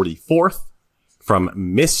 2,544th from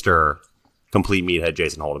Mr. Complete Meathead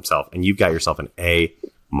Jason Holt himself, and you've got yourself an A-.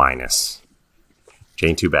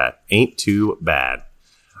 Ain't too bad. Ain't too bad.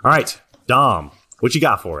 All right, Dom, what you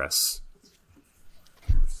got for us?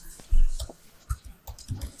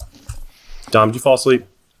 Dom, did you fall asleep?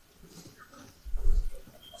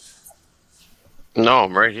 No,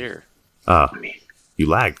 I'm right here. You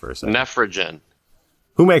lagged for a second. Nephrogen.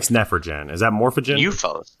 Who makes Nephrogen? Is that Morphogen? You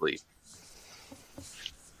fell asleep.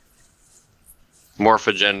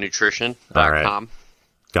 MorphogenNutrition.com. All right.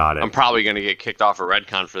 Got it. I'm probably going to get kicked off of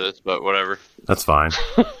Redcon for this, but whatever. That's fine.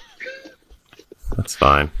 That's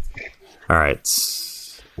fine. All right.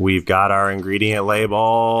 We've got our ingredient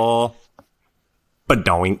label.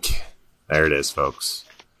 Badoink. There it is, folks.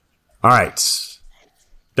 All right.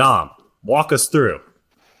 Dom, walk us through.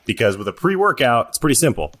 Because with a pre-workout, it's pretty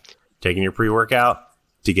simple. Taking your pre-workout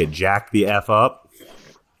to get jacked the F up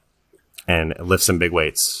and lift some big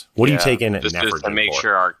weights. What are you taking Nephrogen for? Just to make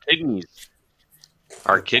sure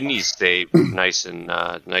our kidneys stay nice and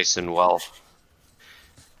well.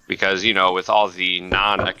 Because, with all the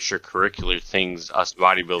non-extracurricular things us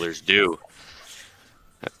bodybuilders do.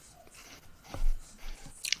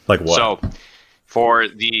 Like what? So, for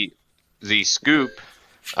the scoop,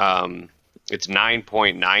 it's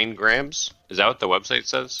 9.9 grams. Is that what the website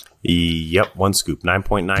says? Yep, 1 scoop,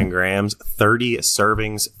 9.9 grams, 30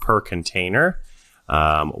 servings per container.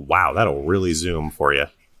 Wow, that'll really zoom for you.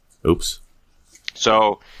 Oops.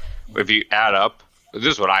 So, if you add up, this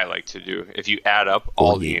is what I like to do. If you add up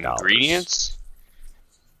all the ingredients,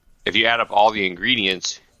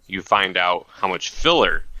 you find out how much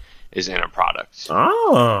filler is in a product.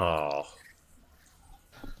 Oh.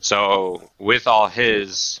 So with all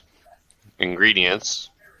his ingredients,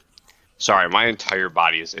 sorry, my entire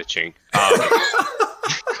body is itching.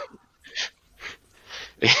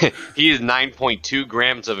 He is 9.2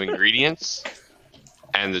 grams of ingredients,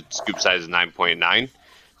 and the scoop size is 9.9.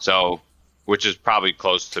 So, which is probably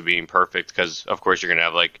close to being perfect because, of course, you're gonna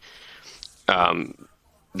have like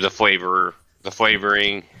the flavoring,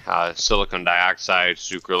 silicon dioxide,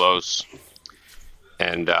 sucralose,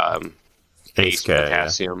 and ACE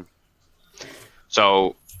potassium. Yeah.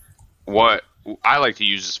 So, what I like to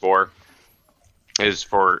use this for is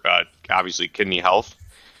for obviously kidney health,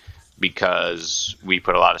 because we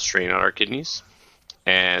put a lot of strain on our kidneys,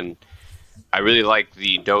 and I really like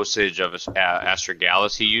the dosage of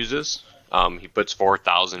astragalus he uses. He puts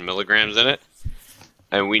 4,000 milligrams in it,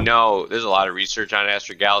 and we know there's a lot of research on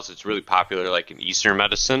astragalus. It's really popular, like in Eastern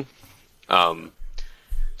medicine, to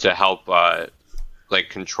help like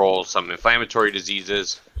control some inflammatory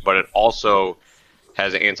diseases, but it also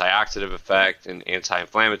has an antioxidant effect and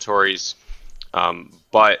anti-inflammatories.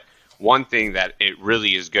 But one thing that it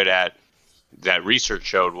really is good at, that research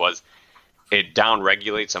showed, was it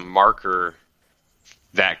downregulates a marker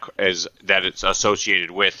that it's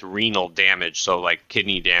associated with renal damage, so like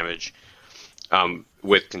kidney damage,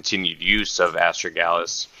 with continued use of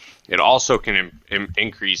astragalus. It also can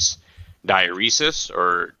increase diuresis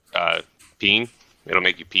or peeing. It'll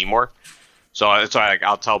make you pee more. So that's why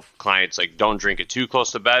I'll tell clients, like, don't drink it too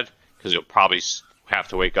close to bed because you'll probably have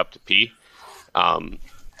to wake up to pee.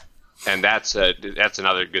 And that's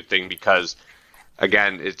another good thing because,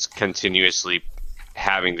 again, it's continuously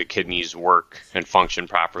having the kidneys work and function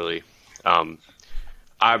properly. I'm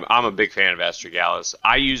a big fan of astragalus.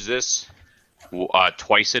 I use this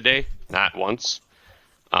twice a day, not once.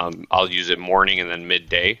 I'll use it morning and then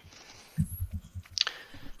midday.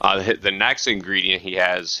 The next ingredient he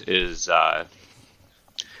has is, I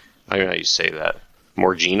don't know how you say that,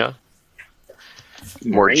 Morgina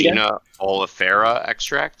oleifera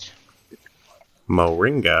extract.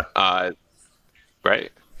 Moringa.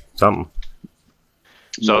 Right. Something.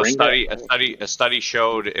 So a study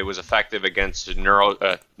showed it was effective against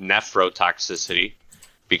nephrotoxicity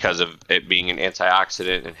because of it being an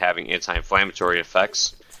antioxidant and having anti-inflammatory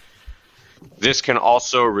effects. This can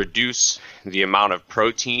also reduce the amount of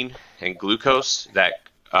protein and glucose that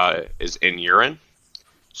is in urine.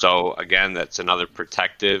 So again, that's another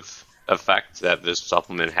protective effect that this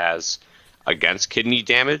supplement has against kidney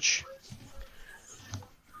damage.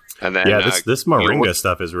 And then this Moringa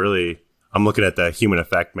stuff is really. I'm looking at the human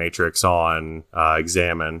effect matrix on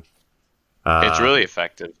Examine. It's really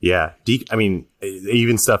effective. Yeah,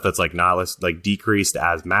 even stuff that's like not like decreased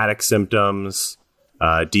asthmatic symptoms,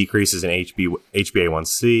 decreases in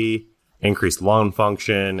HbA1c, increased lung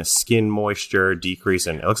function, skin moisture, decrease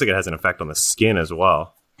in. It looks like it has an effect on the skin as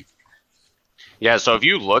well. Yeah, so if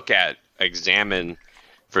you look at Examine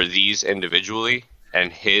for these individually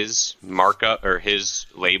and his markup or his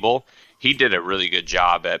label, he did a really good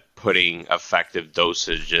job at putting effective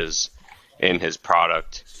dosages in his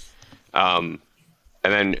product. And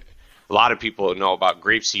then a lot of people know about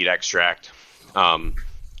grapeseed extract.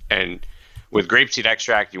 And with grapeseed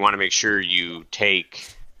extract, you want to make sure you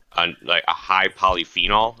take a high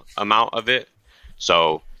polyphenol amount of it.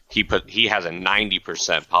 So he has a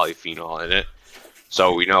 90% polyphenol in it.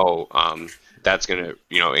 So we know that's going to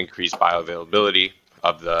increase bioavailability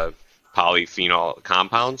of the polyphenol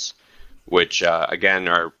compounds, which again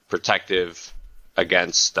are protective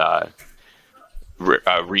against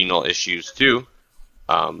renal issues too.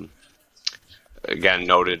 Again,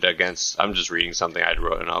 noted against. I'm just reading something I'd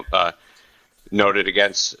written up. Noted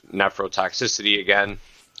against nephrotoxicity. Again,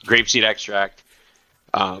 grapeseed extract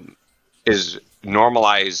is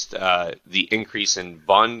normalized the increase in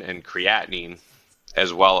BUN and creatinine,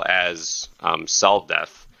 as well as cell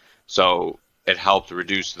death. So it helped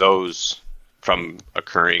reduce those from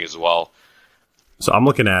occurring as well. So I'm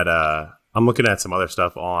looking at some other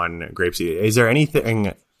stuff on grapeseed. Is there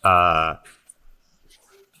anything?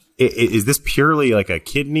 Is this purely like a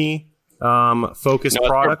kidney focused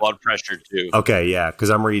product? For blood pressure too. Okay, yeah,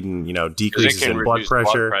 because I'm reading, decreases in blood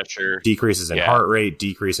pressure, decreases in heart rate,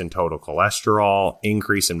 decrease in total cholesterol,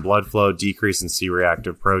 increase in blood flow, decrease in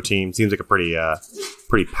C-reactive protein. Seems like a pretty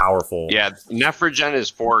powerful. Yeah, Nephrogen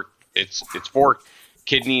is for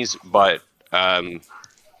kidneys, but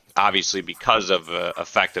obviously because of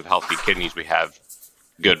effective healthy kidneys, we have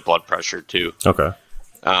good blood pressure too. Okay.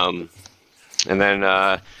 And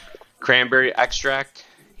then cranberry extract.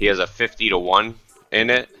 He has a 50-1 in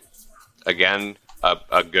it. Again,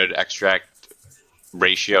 a good extract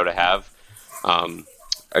ratio to have.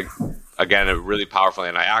 again, a really powerful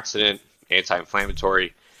antioxidant,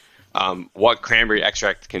 anti-inflammatory. What cranberry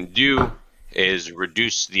extract can do is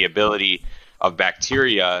reduce the ability of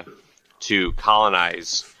bacteria to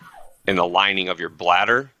colonize in the lining of your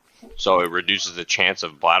bladder. So it reduces the chance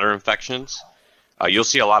of bladder infections. You'll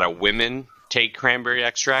see a lot of women take cranberry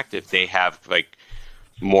extract if they have like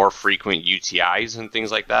more frequent UTIs and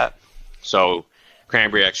things like that. So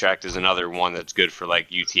cranberry extract is another one that's good for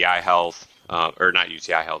like UTI health, or not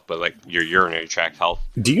UTI health, but like your urinary tract health.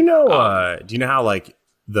 Do you know how like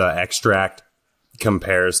the extract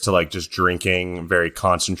compares to like just drinking very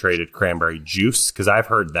concentrated cranberry juice? Because I've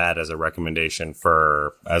heard that as a recommendation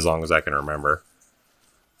for as long as I can remember.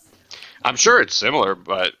 I'm sure it's similar,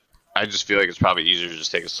 but I just feel like it's probably easier to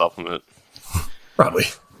just take a supplement. Probably.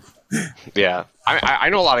 Yeah. I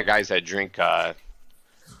know a lot of guys that drink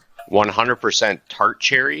 100% tart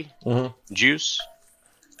cherry juice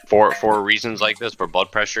for reasons like this, for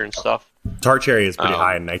blood pressure and stuff. Tart cherry is pretty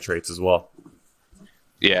high in nitrates as well.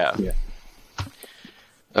 Yeah.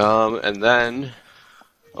 And then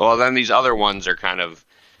these other ones are kind of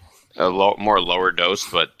more lower dose,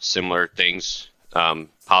 but similar things.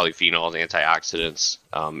 Polyphenols, antioxidants,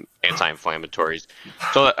 anti-inflammatories.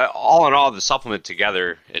 So all in all, the supplement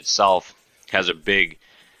together itself has a big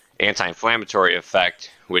anti-inflammatory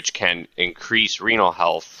effect, which can increase renal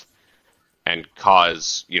health and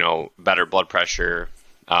cause, better blood pressure,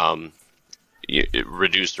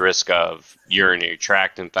 reduced risk of urinary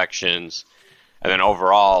tract infections. And then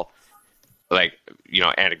overall,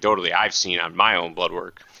 anecdotally, I've seen on my own blood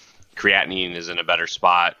work, creatinine is in a better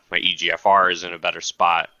spot. My EGFR is in a better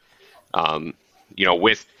spot.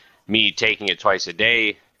 With me taking it twice a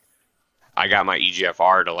day, I got my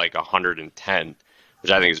EGFR to like 110,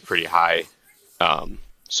 which I think is pretty high.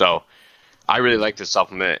 So I really like this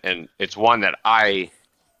supplement, and it's one that I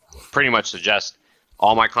pretty much suggest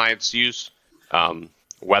all my clients use,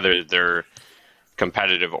 whether they're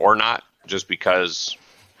competitive or not, just because,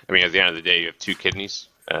 at the end of the day, you have two kidneys,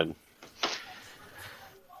 and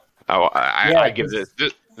I give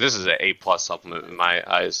this is an A+ supplement in my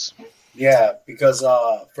eyes. Yeah, because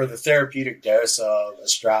for the therapeutic dose of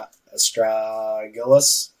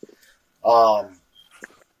astragalus,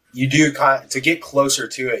 you do to get closer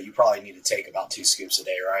to it, you probably need to take about 2 scoops a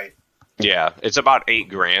day, right? Yeah, it's about 8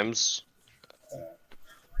 grams.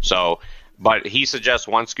 So, but he suggests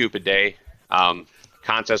 1 scoop a day.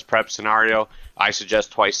 Contest prep scenario, I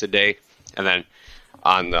suggest twice a day, and then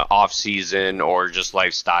on the off season or just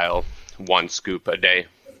lifestyle, 1 scoop a day.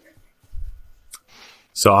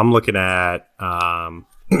 So I'm looking at a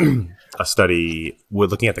study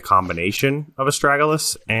looking at the combination of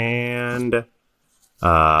astragalus and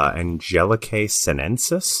Angelicae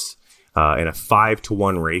sinensis in a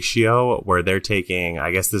 5-to-1 ratio, where they're taking,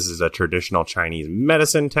 I guess this is a traditional Chinese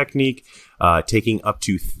medicine technique, taking up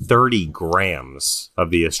to 30 grams of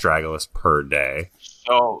the astragalus per day.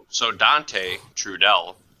 So Dante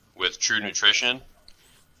Trudel with True Nutrition,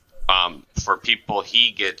 for people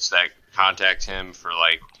he gets that contact him for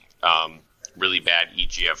like really bad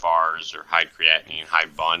EGFRs or high creatinine, high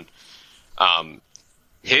BUN,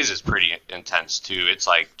 his is pretty intense too. It's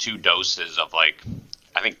like 2 doses of like,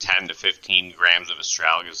 I think 10 to 15 grams of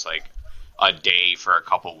astragalus like a day for a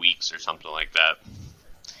couple weeks or something like that.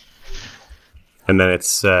 And then it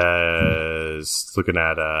says, looking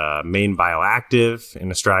at main bioactive in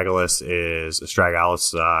astragalus is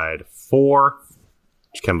astragaloside 4,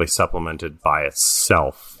 which can be supplemented by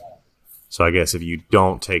itself. So I guess if you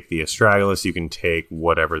don't take the astragalus, you can take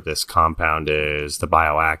whatever this compound is, the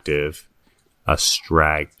bioactive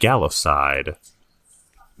astragaloside.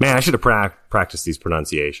 Man, I should have practiced these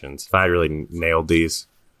pronunciations if I had really nailed these.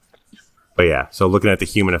 But yeah, so looking at the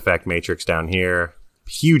human effect matrix down here,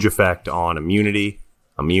 huge effect on immunity,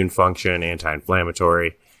 immune function,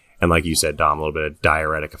 anti-inflammatory, and like you said, Dom, a little bit of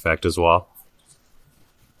diuretic effect as well.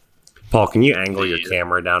 Paul, can you angle your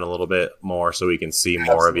camera down a little bit more so we can see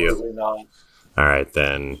more of you? Not. All right,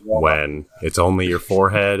 then when it's only your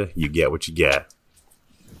forehead, you get what you get.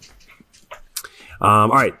 All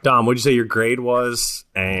right, Dom, what'd you say your grade was?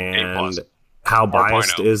 And how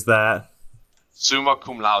biased is that? Summa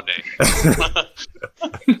cum laude.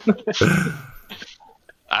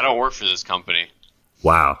 I don't work for this company.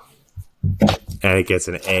 Wow. And it gets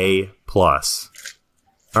an A+. All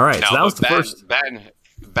right, so that was the first.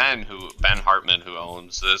 Ben Hartman, who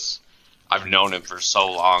owns this, I've known him for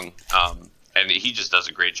so long, and he just does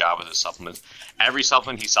a great job with his supplements. Every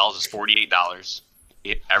supplement he sells is $48.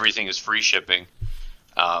 Everything is free shipping.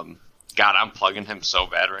 God, I'm plugging him so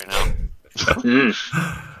bad right now.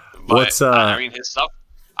 But his stuff,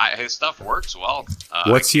 his stuff works well.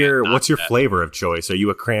 What's your flavor of choice? Are you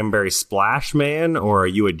a cranberry splash man or are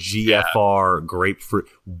you a GFR grapefruit?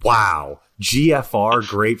 Wow, GFR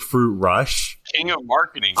grapefruit rush. King of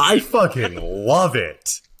marketing. I fucking love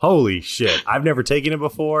it. Holy shit. I've never taken it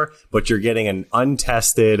before, but you're getting an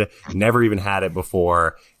untested, never even had it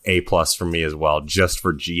before, A+ from me as well, just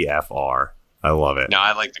for GFR. I love it. No,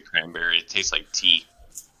 I like the cranberry. It tastes like tea.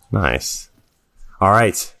 Nice. All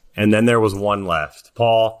right. And then there was one left.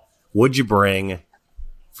 Paul, what'd you bring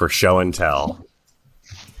for show and tell?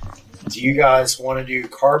 Do you guys want to do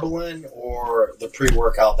Karbolyn or the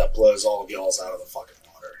pre-workout that blows all of y'all's out of the fucking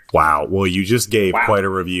water? Wow. Well, you just gave quite a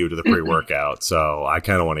review to the pre-workout, so I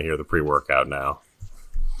kind of want to hear the pre-workout now.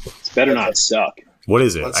 It's better not suck. What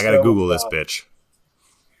is it? I got to Google this bitch.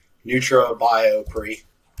 NutraBio Pre.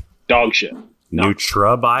 Dog shit. No.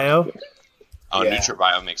 NutraBio? Oh, yeah.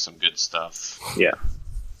 NutraBio makes some good stuff. Yeah.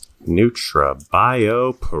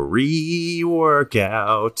 NutraBio pre-workout.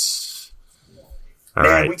 All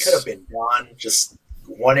right. We could have been done. Just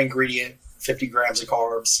one ingredient, 50 grams of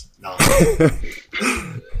carbs. No.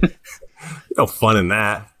 No fun in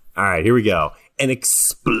that. All right, here we go. An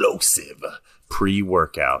explosive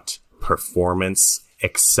pre-workout performance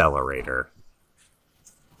accelerator.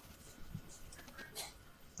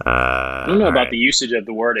 I don't know about the usage of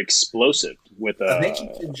the word explosive with I think you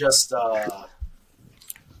can just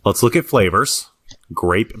let's look at flavors.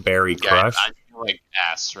 Grape Berry Crush. I feel like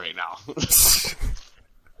ass right now.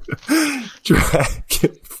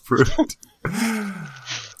 Dragon fruit.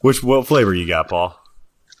 What flavor you got, Paul?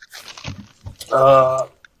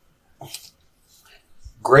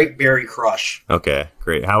 Grape Berry Crush. Okay,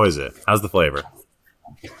 great. How is it? How's the flavor?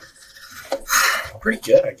 Pretty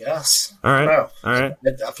good, I guess. All right. All right.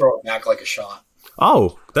 I'll throw it back like a shot.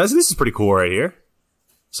 Oh, this is pretty cool right here.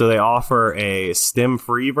 So they offer a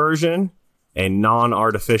stem-free version, a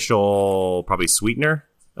non-artificial, probably sweetener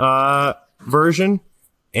version,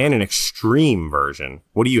 and an extreme version.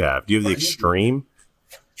 What do you have? Do you have the extreme?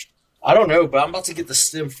 I don't know, but I'm about to get the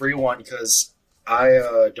stem-free one because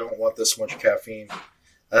I don't want this much caffeine.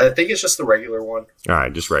 I think it's just the regular one. All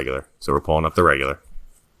right, just regular. So we're pulling up the regular.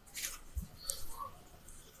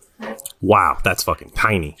 Wow, that's fucking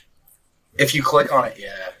tiny. If you click on it,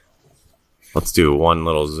 yeah. Let's do one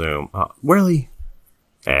little zoom. Really?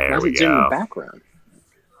 There we go. Zoom in the background?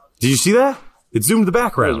 Did you see that? It zoomed the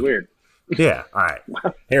background. That was weird. Yeah, all right.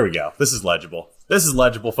 Here we go. This is legible. This is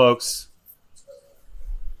legible, folks.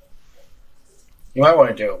 You might want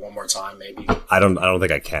to do it one more time, maybe. I don't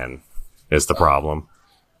think I can. Is the problem.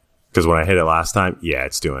 Because when I hit it last time, yeah,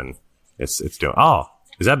 it's doing. Oh,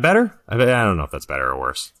 is that better? I don't know if that's better or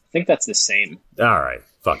worse. I think that's the same. All right,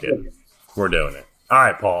 fuck it. We're doing it. All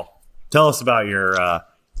right, Paul. Tell us about your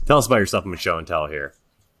supplement show and tell here.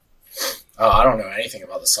 Oh, I don't know anything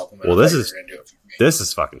about the supplement. Well, this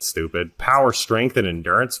is fucking stupid. Power, strength, and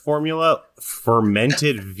endurance formula,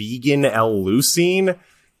 fermented vegan L-leucine.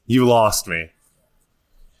 You lost me.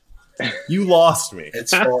 You lost me.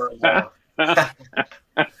 It's for.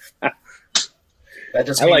 That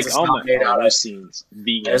just means it's not made out of leucines.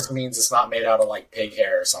 Vegan. That just means it's not made out of like pig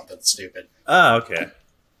hair or something stupid. Oh, okay.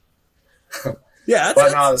 Yeah,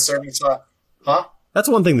 but no, the serving size, huh? That's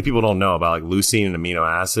one thing that people don't know about like leucine and amino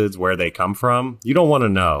acids, where they come from. You don't want to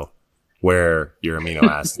know where your amino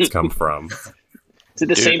acids come from. Is it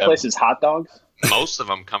the same place as hot dogs? Most of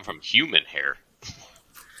them come from human hair.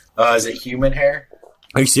 Is it human hair?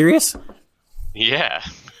 Are you serious? Yeah.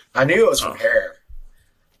 I knew it was from hair.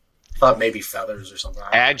 Thought maybe feathers or something.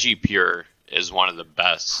 AgiPure is one of the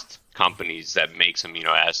best companies that makes amino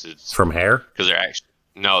acids from hair because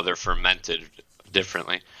they're fermented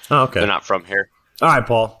differently. Oh, okay. They're not from hair. All right,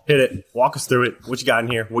 Paul, hit it. Walk us through it. What you got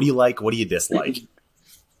in here? What do you like? What do you dislike?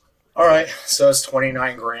 All right, so it's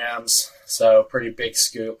 29 grams, so pretty big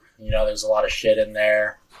scoop. You know, there's a lot of shit in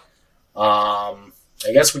there. I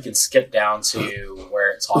guess we can skip down to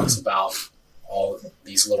where it talks about all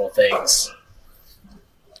these little things.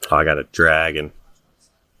 Oh, I got a drag and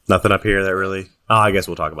nothing up here that really... Oh, I guess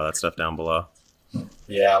we'll talk about that stuff down below.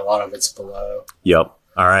 Yeah, a lot of it's below. Yep.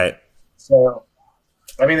 All right. So,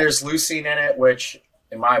 I mean, there's leucine in it, which,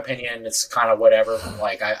 in my opinion, it's kind of whatever.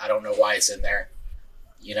 Like, I don't know why it's in there.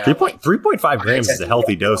 You know, 3.5 grams is a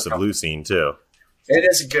healthy dose of leucine, too. It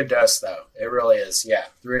is a good dose, though. It really is, yeah.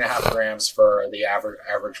 3.5 grams for the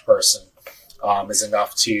average person is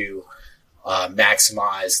enough to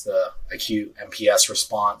maximize the acute MPS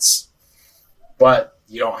response. But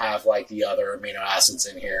you don't have, like, the other amino acids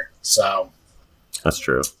in here, so... That's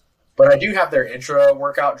true. But I do have their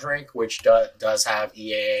intra-workout drink, which does have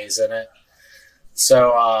EAAs in it.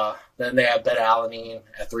 So then they have beta-alanine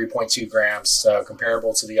at 3.2 grams, so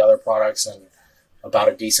comparable to the other products and about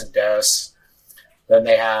a decent dose. Then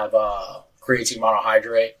they have creatine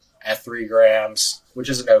monohydrate at 3 grams, which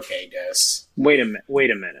is an okay dose. Wait a minute.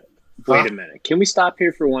 Can we stop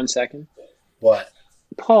here for 1 second? What?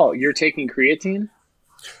 Paul, you're taking creatine?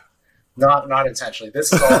 Not intentionally.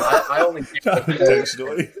 This is all I only not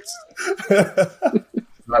intentionally.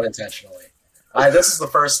 Not intentionally. This is the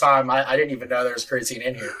first time I didn't even know there was creatine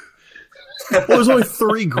in here. Well, there's only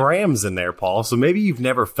 3 grams in there, Paul. So maybe you've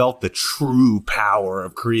never felt the true power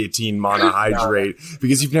of creatine monohydrate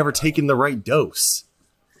because you've never taken the right dose.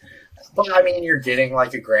 But I mean, you're getting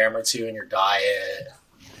like a gram or two in your diet,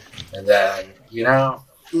 and then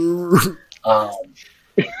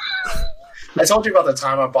I told you about the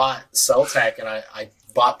time I bought Celtec, and I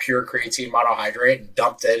bought pure creatine monohydrate and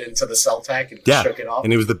dumped it into the Celtec and shook it off.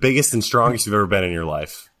 And it was the biggest and strongest you've ever been in your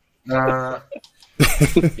life. Yeah.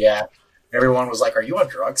 Everyone was like, "Are you on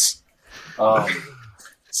drugs?"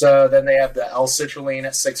 So then they have the L-citrulline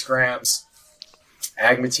at 6 grams,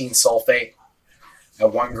 agmatine sulfate at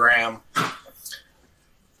 1 gram.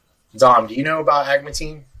 Dom, do you know about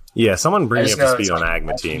agmatine? Yeah, someone bring me up to speed on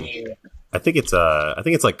agmatine. I think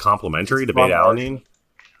it's like complementary to beta-alanine.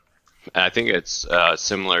 I think it's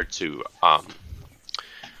similar to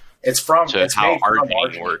it's how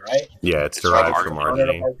arginine works, right? Yeah, it's derived from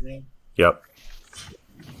arginine. Yep.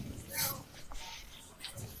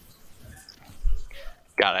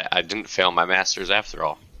 God, I didn't fail my master's after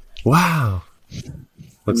all. Wow.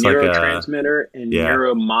 Looks neurotransmitter and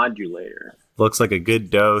neuromodulator. Looks like a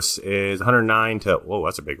good dose is 109 to, whoa,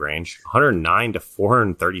 that's a big range. 109 to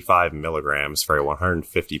 435 milligrams for a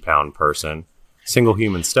 150-pound person. Single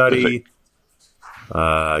human study.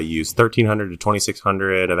 Used 1,300 to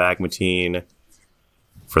 2,600 of agmatine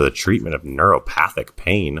for the treatment of neuropathic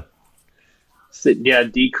pain. So, yeah,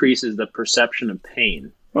 decreases the perception of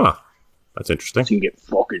pain. Huh. That's interesting. So you get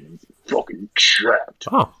fucking trapped.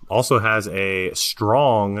 Oh, also has a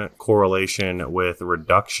strong correlation with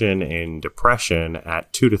reduction in depression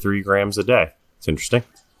at 2 to 3 grams a day. It's interesting.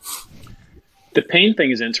 The pain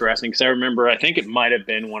thing is interesting because I think it might have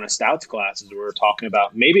been one of Stout's classes we were talking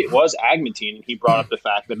about. Maybe it was agmatine, and he brought up the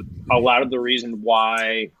fact that a lot of the reason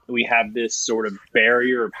why we have this sort of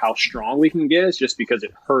barrier of how strong we can get is just because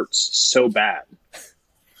it hurts so bad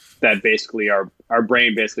that basically our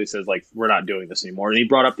brain basically says, like, we're not doing this anymore. And he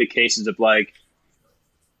brought up the cases of, like,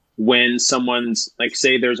 when someone's, like,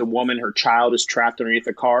 say there's a woman, her child is trapped underneath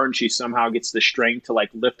a car and she somehow gets the strength to,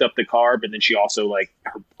 like, lift up the car, but then she also, like,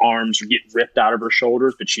 her arms get ripped out of her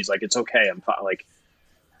shoulders, but she's like, it's okay, I'm fine. Like,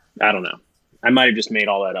 I don't know. I might have just made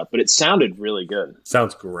all that up, but it sounded really good.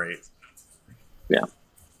 Sounds great. Yeah.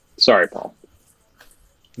 Sorry, Paul.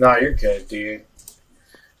 No, you're good, dude.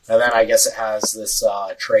 And then I guess it has this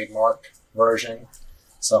trademarked version,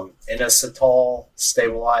 some inositol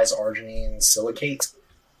stabilized arginine silicate.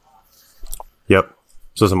 Yep.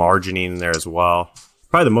 So some arginine in there as well.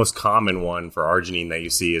 Probably the most common one for arginine that you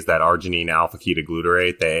see is that arginine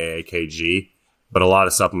alpha-ketoglutarate, the AAKG. But a lot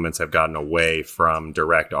of supplements have gotten away from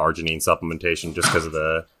direct arginine supplementation just because of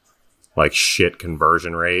the shit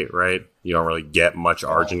conversion rate, right? You don't really get much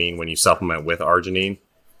arginine when you supplement with arginine.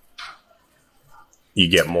 You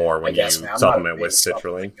get more when you supplement with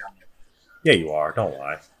citrulline. Yeah, you are. Don't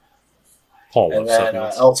lie. Paul and then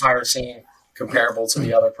L-tyrosine, comparable to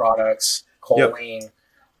the other products. Choline,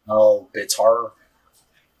 bitartrate.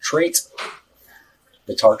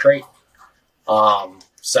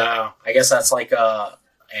 So I guess that's like a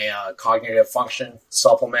cognitive function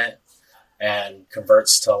supplement and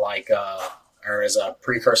converts to or is a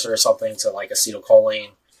precursor or something to like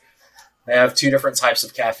acetylcholine. They have 2 different types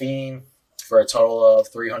of caffeine for a total of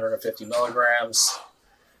 350 milligrams.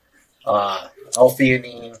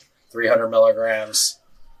 L-theanine, 300 milligrams.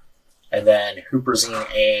 And then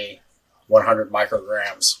Huperzine A, 100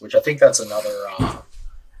 micrograms, which I think that's another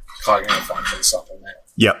cognitive function supplement.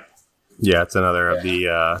 Yep. Yeah, it's another of the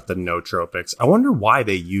nootropics. I wonder why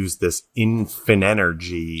they use this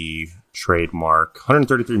Infinenergy trademark.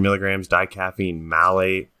 133 milligrams dicaffeine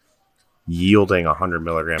malate, yielding 100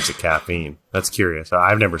 milligrams of caffeine. That's curious.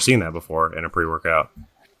 I've never seen that before in a pre-workout.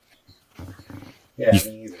 Yeah,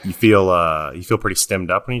 you feel pretty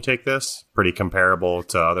stemmed up when you take this? Pretty comparable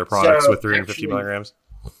to other products with 350 milligrams?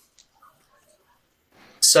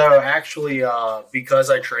 So actually,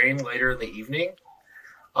 because I train later in the evening,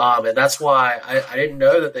 and that's why I didn't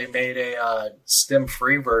know that they made a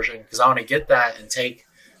stem-free version, because I want to get that and take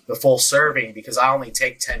the full serving because I only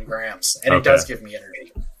take 10 grams, and It does give me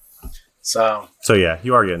energy. So yeah,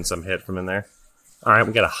 you are getting some hit from in there. All right,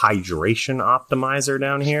 we got a hydration optimizer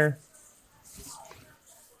down here.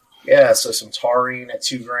 Yeah, so some taurine at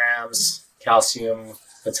 2 grams, calcium,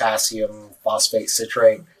 potassium, phosphate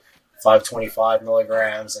citrate, 525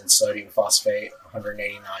 milligrams, and sodium phosphate,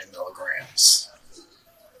 189 milligrams.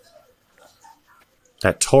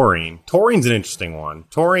 That taurine. Taurine's an interesting one.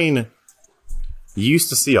 Taurine, you used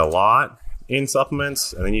to see a lot in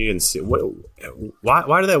supplements, and then you didn't see.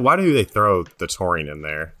 Why do they throw the taurine in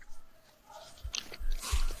there?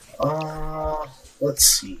 Let's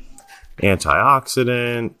see.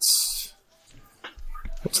 Antioxidants.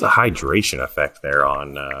 What's the hydration effect there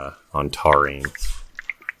on taurine?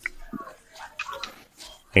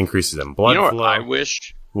 Increases in blood flow. What I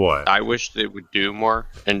wish? What? I wish they would do more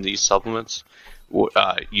in these supplements.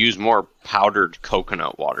 Use more powdered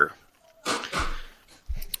coconut water.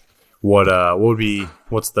 What's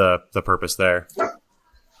the purpose there?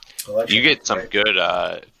 You get some good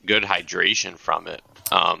hydration from it.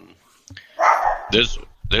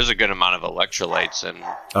 There's a good amount of electrolytes in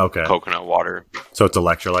coconut water. So it's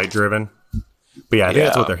electrolyte driven. But yeah, I think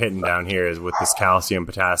that's what they're hitting down here is with this calcium,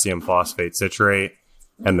 potassium, phosphate, citrate,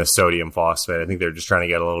 and the sodium phosphate. I think they're just trying to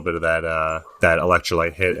get a little bit of that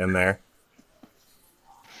electrolyte hit in there.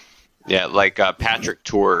 Yeah, like Patrick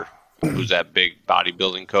Tour, who's that big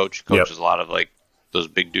bodybuilding coaches a lot of like those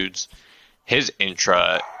big dudes. His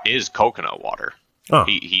intra is coconut water. Oh.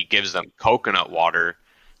 He gives them coconut water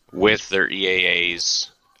with their EAAs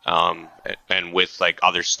and with like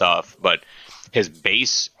other stuff, but his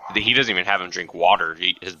base, he doesn't even have them drink water.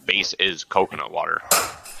 His base is coconut water.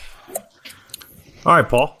 All right,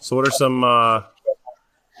 Paul. So what are some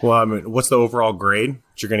what's the overall grade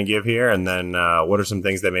that you're going to give here? And then what are some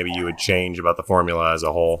things that maybe you would change about the formula as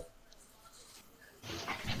a whole?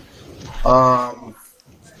 I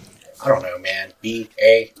don't know, man. B,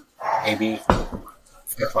 A, B.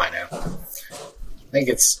 If I know. I think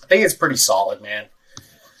it's pretty solid, man.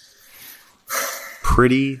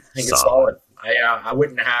 Pretty I think it's solid. I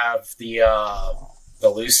wouldn't have the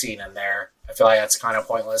leucine in there. I feel like that's kind of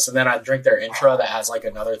pointless. And then I'd drink their intra that has like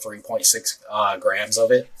another 3.6 grams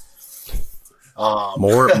of it.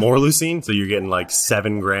 More leucine? So you're getting like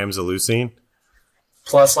 7 grams of leucine?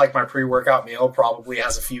 Plus, like, my pre-workout meal probably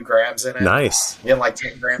has a few grams in it. Nice. I'm getting like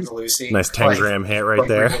 10 grams of leucine. Nice 10-gram hit right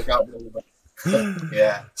there.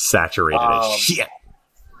 Yeah. Saturated as shit.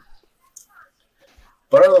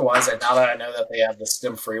 But otherwise, now that I know that they have the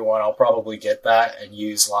stem-free one, I'll probably get that and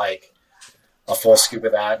use like a full scoop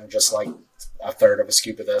of that and just like a third of a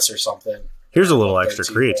scoop of this or something. Here's a little extra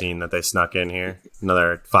creatine that they snuck in here.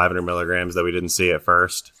 Another 500 milligrams that we didn't see at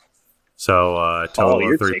first. So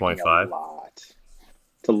total of 3.5.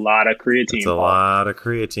 It's a lot of creatine. It's a lot of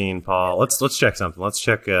creatine, Paul. Let's check something. Let's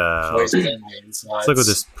check. Let's look what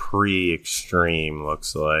this pre-extreme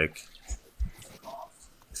looks like.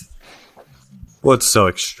 What's so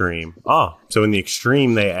extreme? Oh, so in the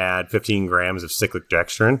extreme they add 15 grams of cyclic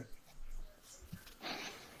dextrin.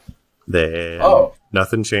 Then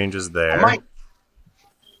nothing changes there.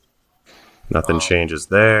 Nothing changes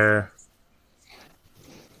there.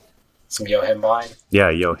 Some yohimbine.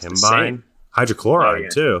 Yeah, yohimbine. Hydrochloride,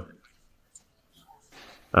 too.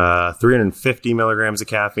 350 milligrams of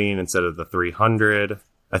caffeine instead of the 300,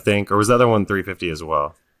 I think. Or was the other one 350 as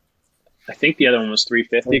well? I think the other one was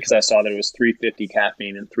 350 because I saw that it was 350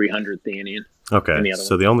 caffeine and 300 theanine. Okay,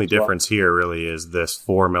 so the only difference here really is this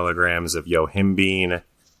 4 milligrams of yohimbine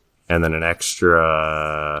and then an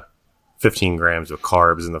extra 15 grams of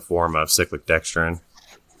carbs in the form of cyclic dextrin.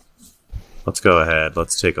 Let's go ahead.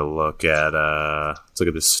 Let's take a look at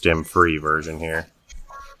the stem-free version here.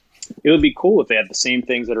 It would be cool if they had the same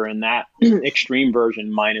things that are in that extreme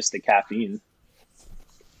version minus the caffeine.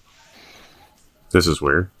 This is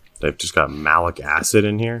weird. They've just got malic acid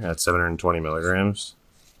in here at 720 milligrams.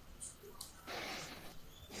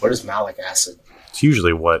 What is malic acid? It's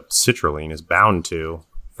usually what citrulline is bound to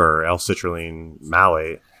for L-citrulline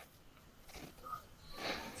malate.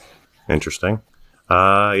 Interesting.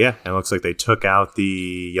 Yeah, it looks like they took out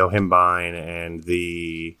the yohimbine and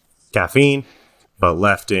the caffeine, but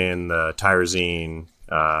left in the tyrosine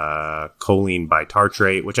choline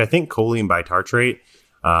bitartrate, which I think choline bitartrate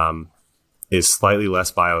is slightly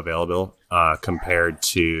less bioavailable compared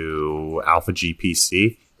to alpha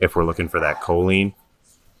GPC if we're looking for that choline.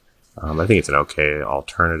 I think it's an okay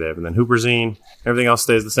alternative. And then huperzine, everything else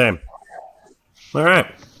stays the same. All right.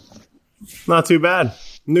 Not too bad.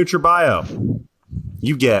 NutriBio.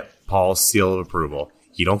 You get Paul's seal of approval.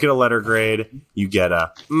 You don't get a letter grade. You get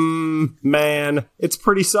a, man, it's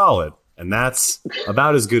pretty solid. And that's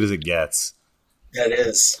about as good as it gets. That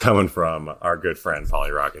is. Coming from our good friend,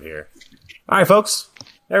 Polly Rocket here. All right, folks.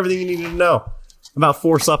 Everything you needed to know about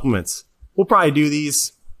 4 supplements. We'll probably do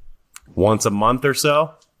these once a month or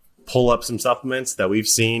so. pull up some supplements that we've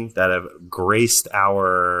seen that have graced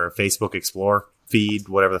our Facebook Explore feed,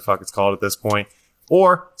 whatever the fuck it's called at this point,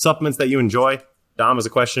 or supplements that you enjoy. Dom has a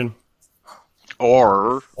question.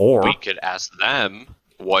 Or we could ask them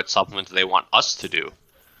what supplements they want us to do.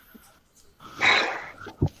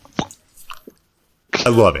 I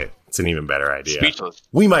love it. It's an even better idea. Speechless.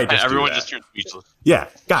 We might just everyone just turned speechless. Yeah,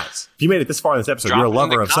 guys, if you made it this far in this episode, you're a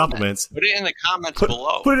lover of supplements. Put it in the comments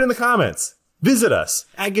below. Put it in the comments. Visit us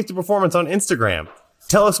at Gifted Performance on Instagram.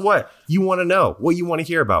 Tell us what you want to know, what you want to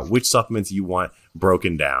hear about, which supplements you want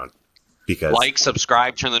broken down. Because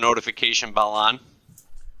subscribe, turn the notification bell on.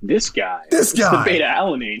 This guy. It's the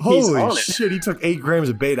beta-alanine. Holy shit, he took 8 grams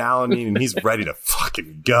of beta-alanine and he's ready to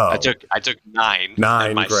fucking go. I took 9.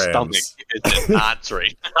 9 my grams. Stomach is in knots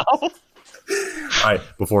right now. All right,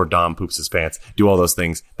 before Dom poops his pants, do all those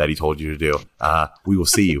things that he told you to do. We will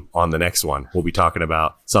see you on the next one. We'll be talking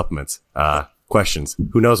about supplements, questions.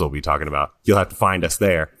 Who knows what we'll be talking about? You'll have to find us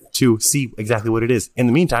there to see exactly what it is. In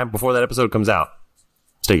the meantime, before that episode comes out,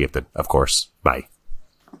 stay gifted, of course. Bye.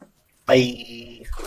 Bye.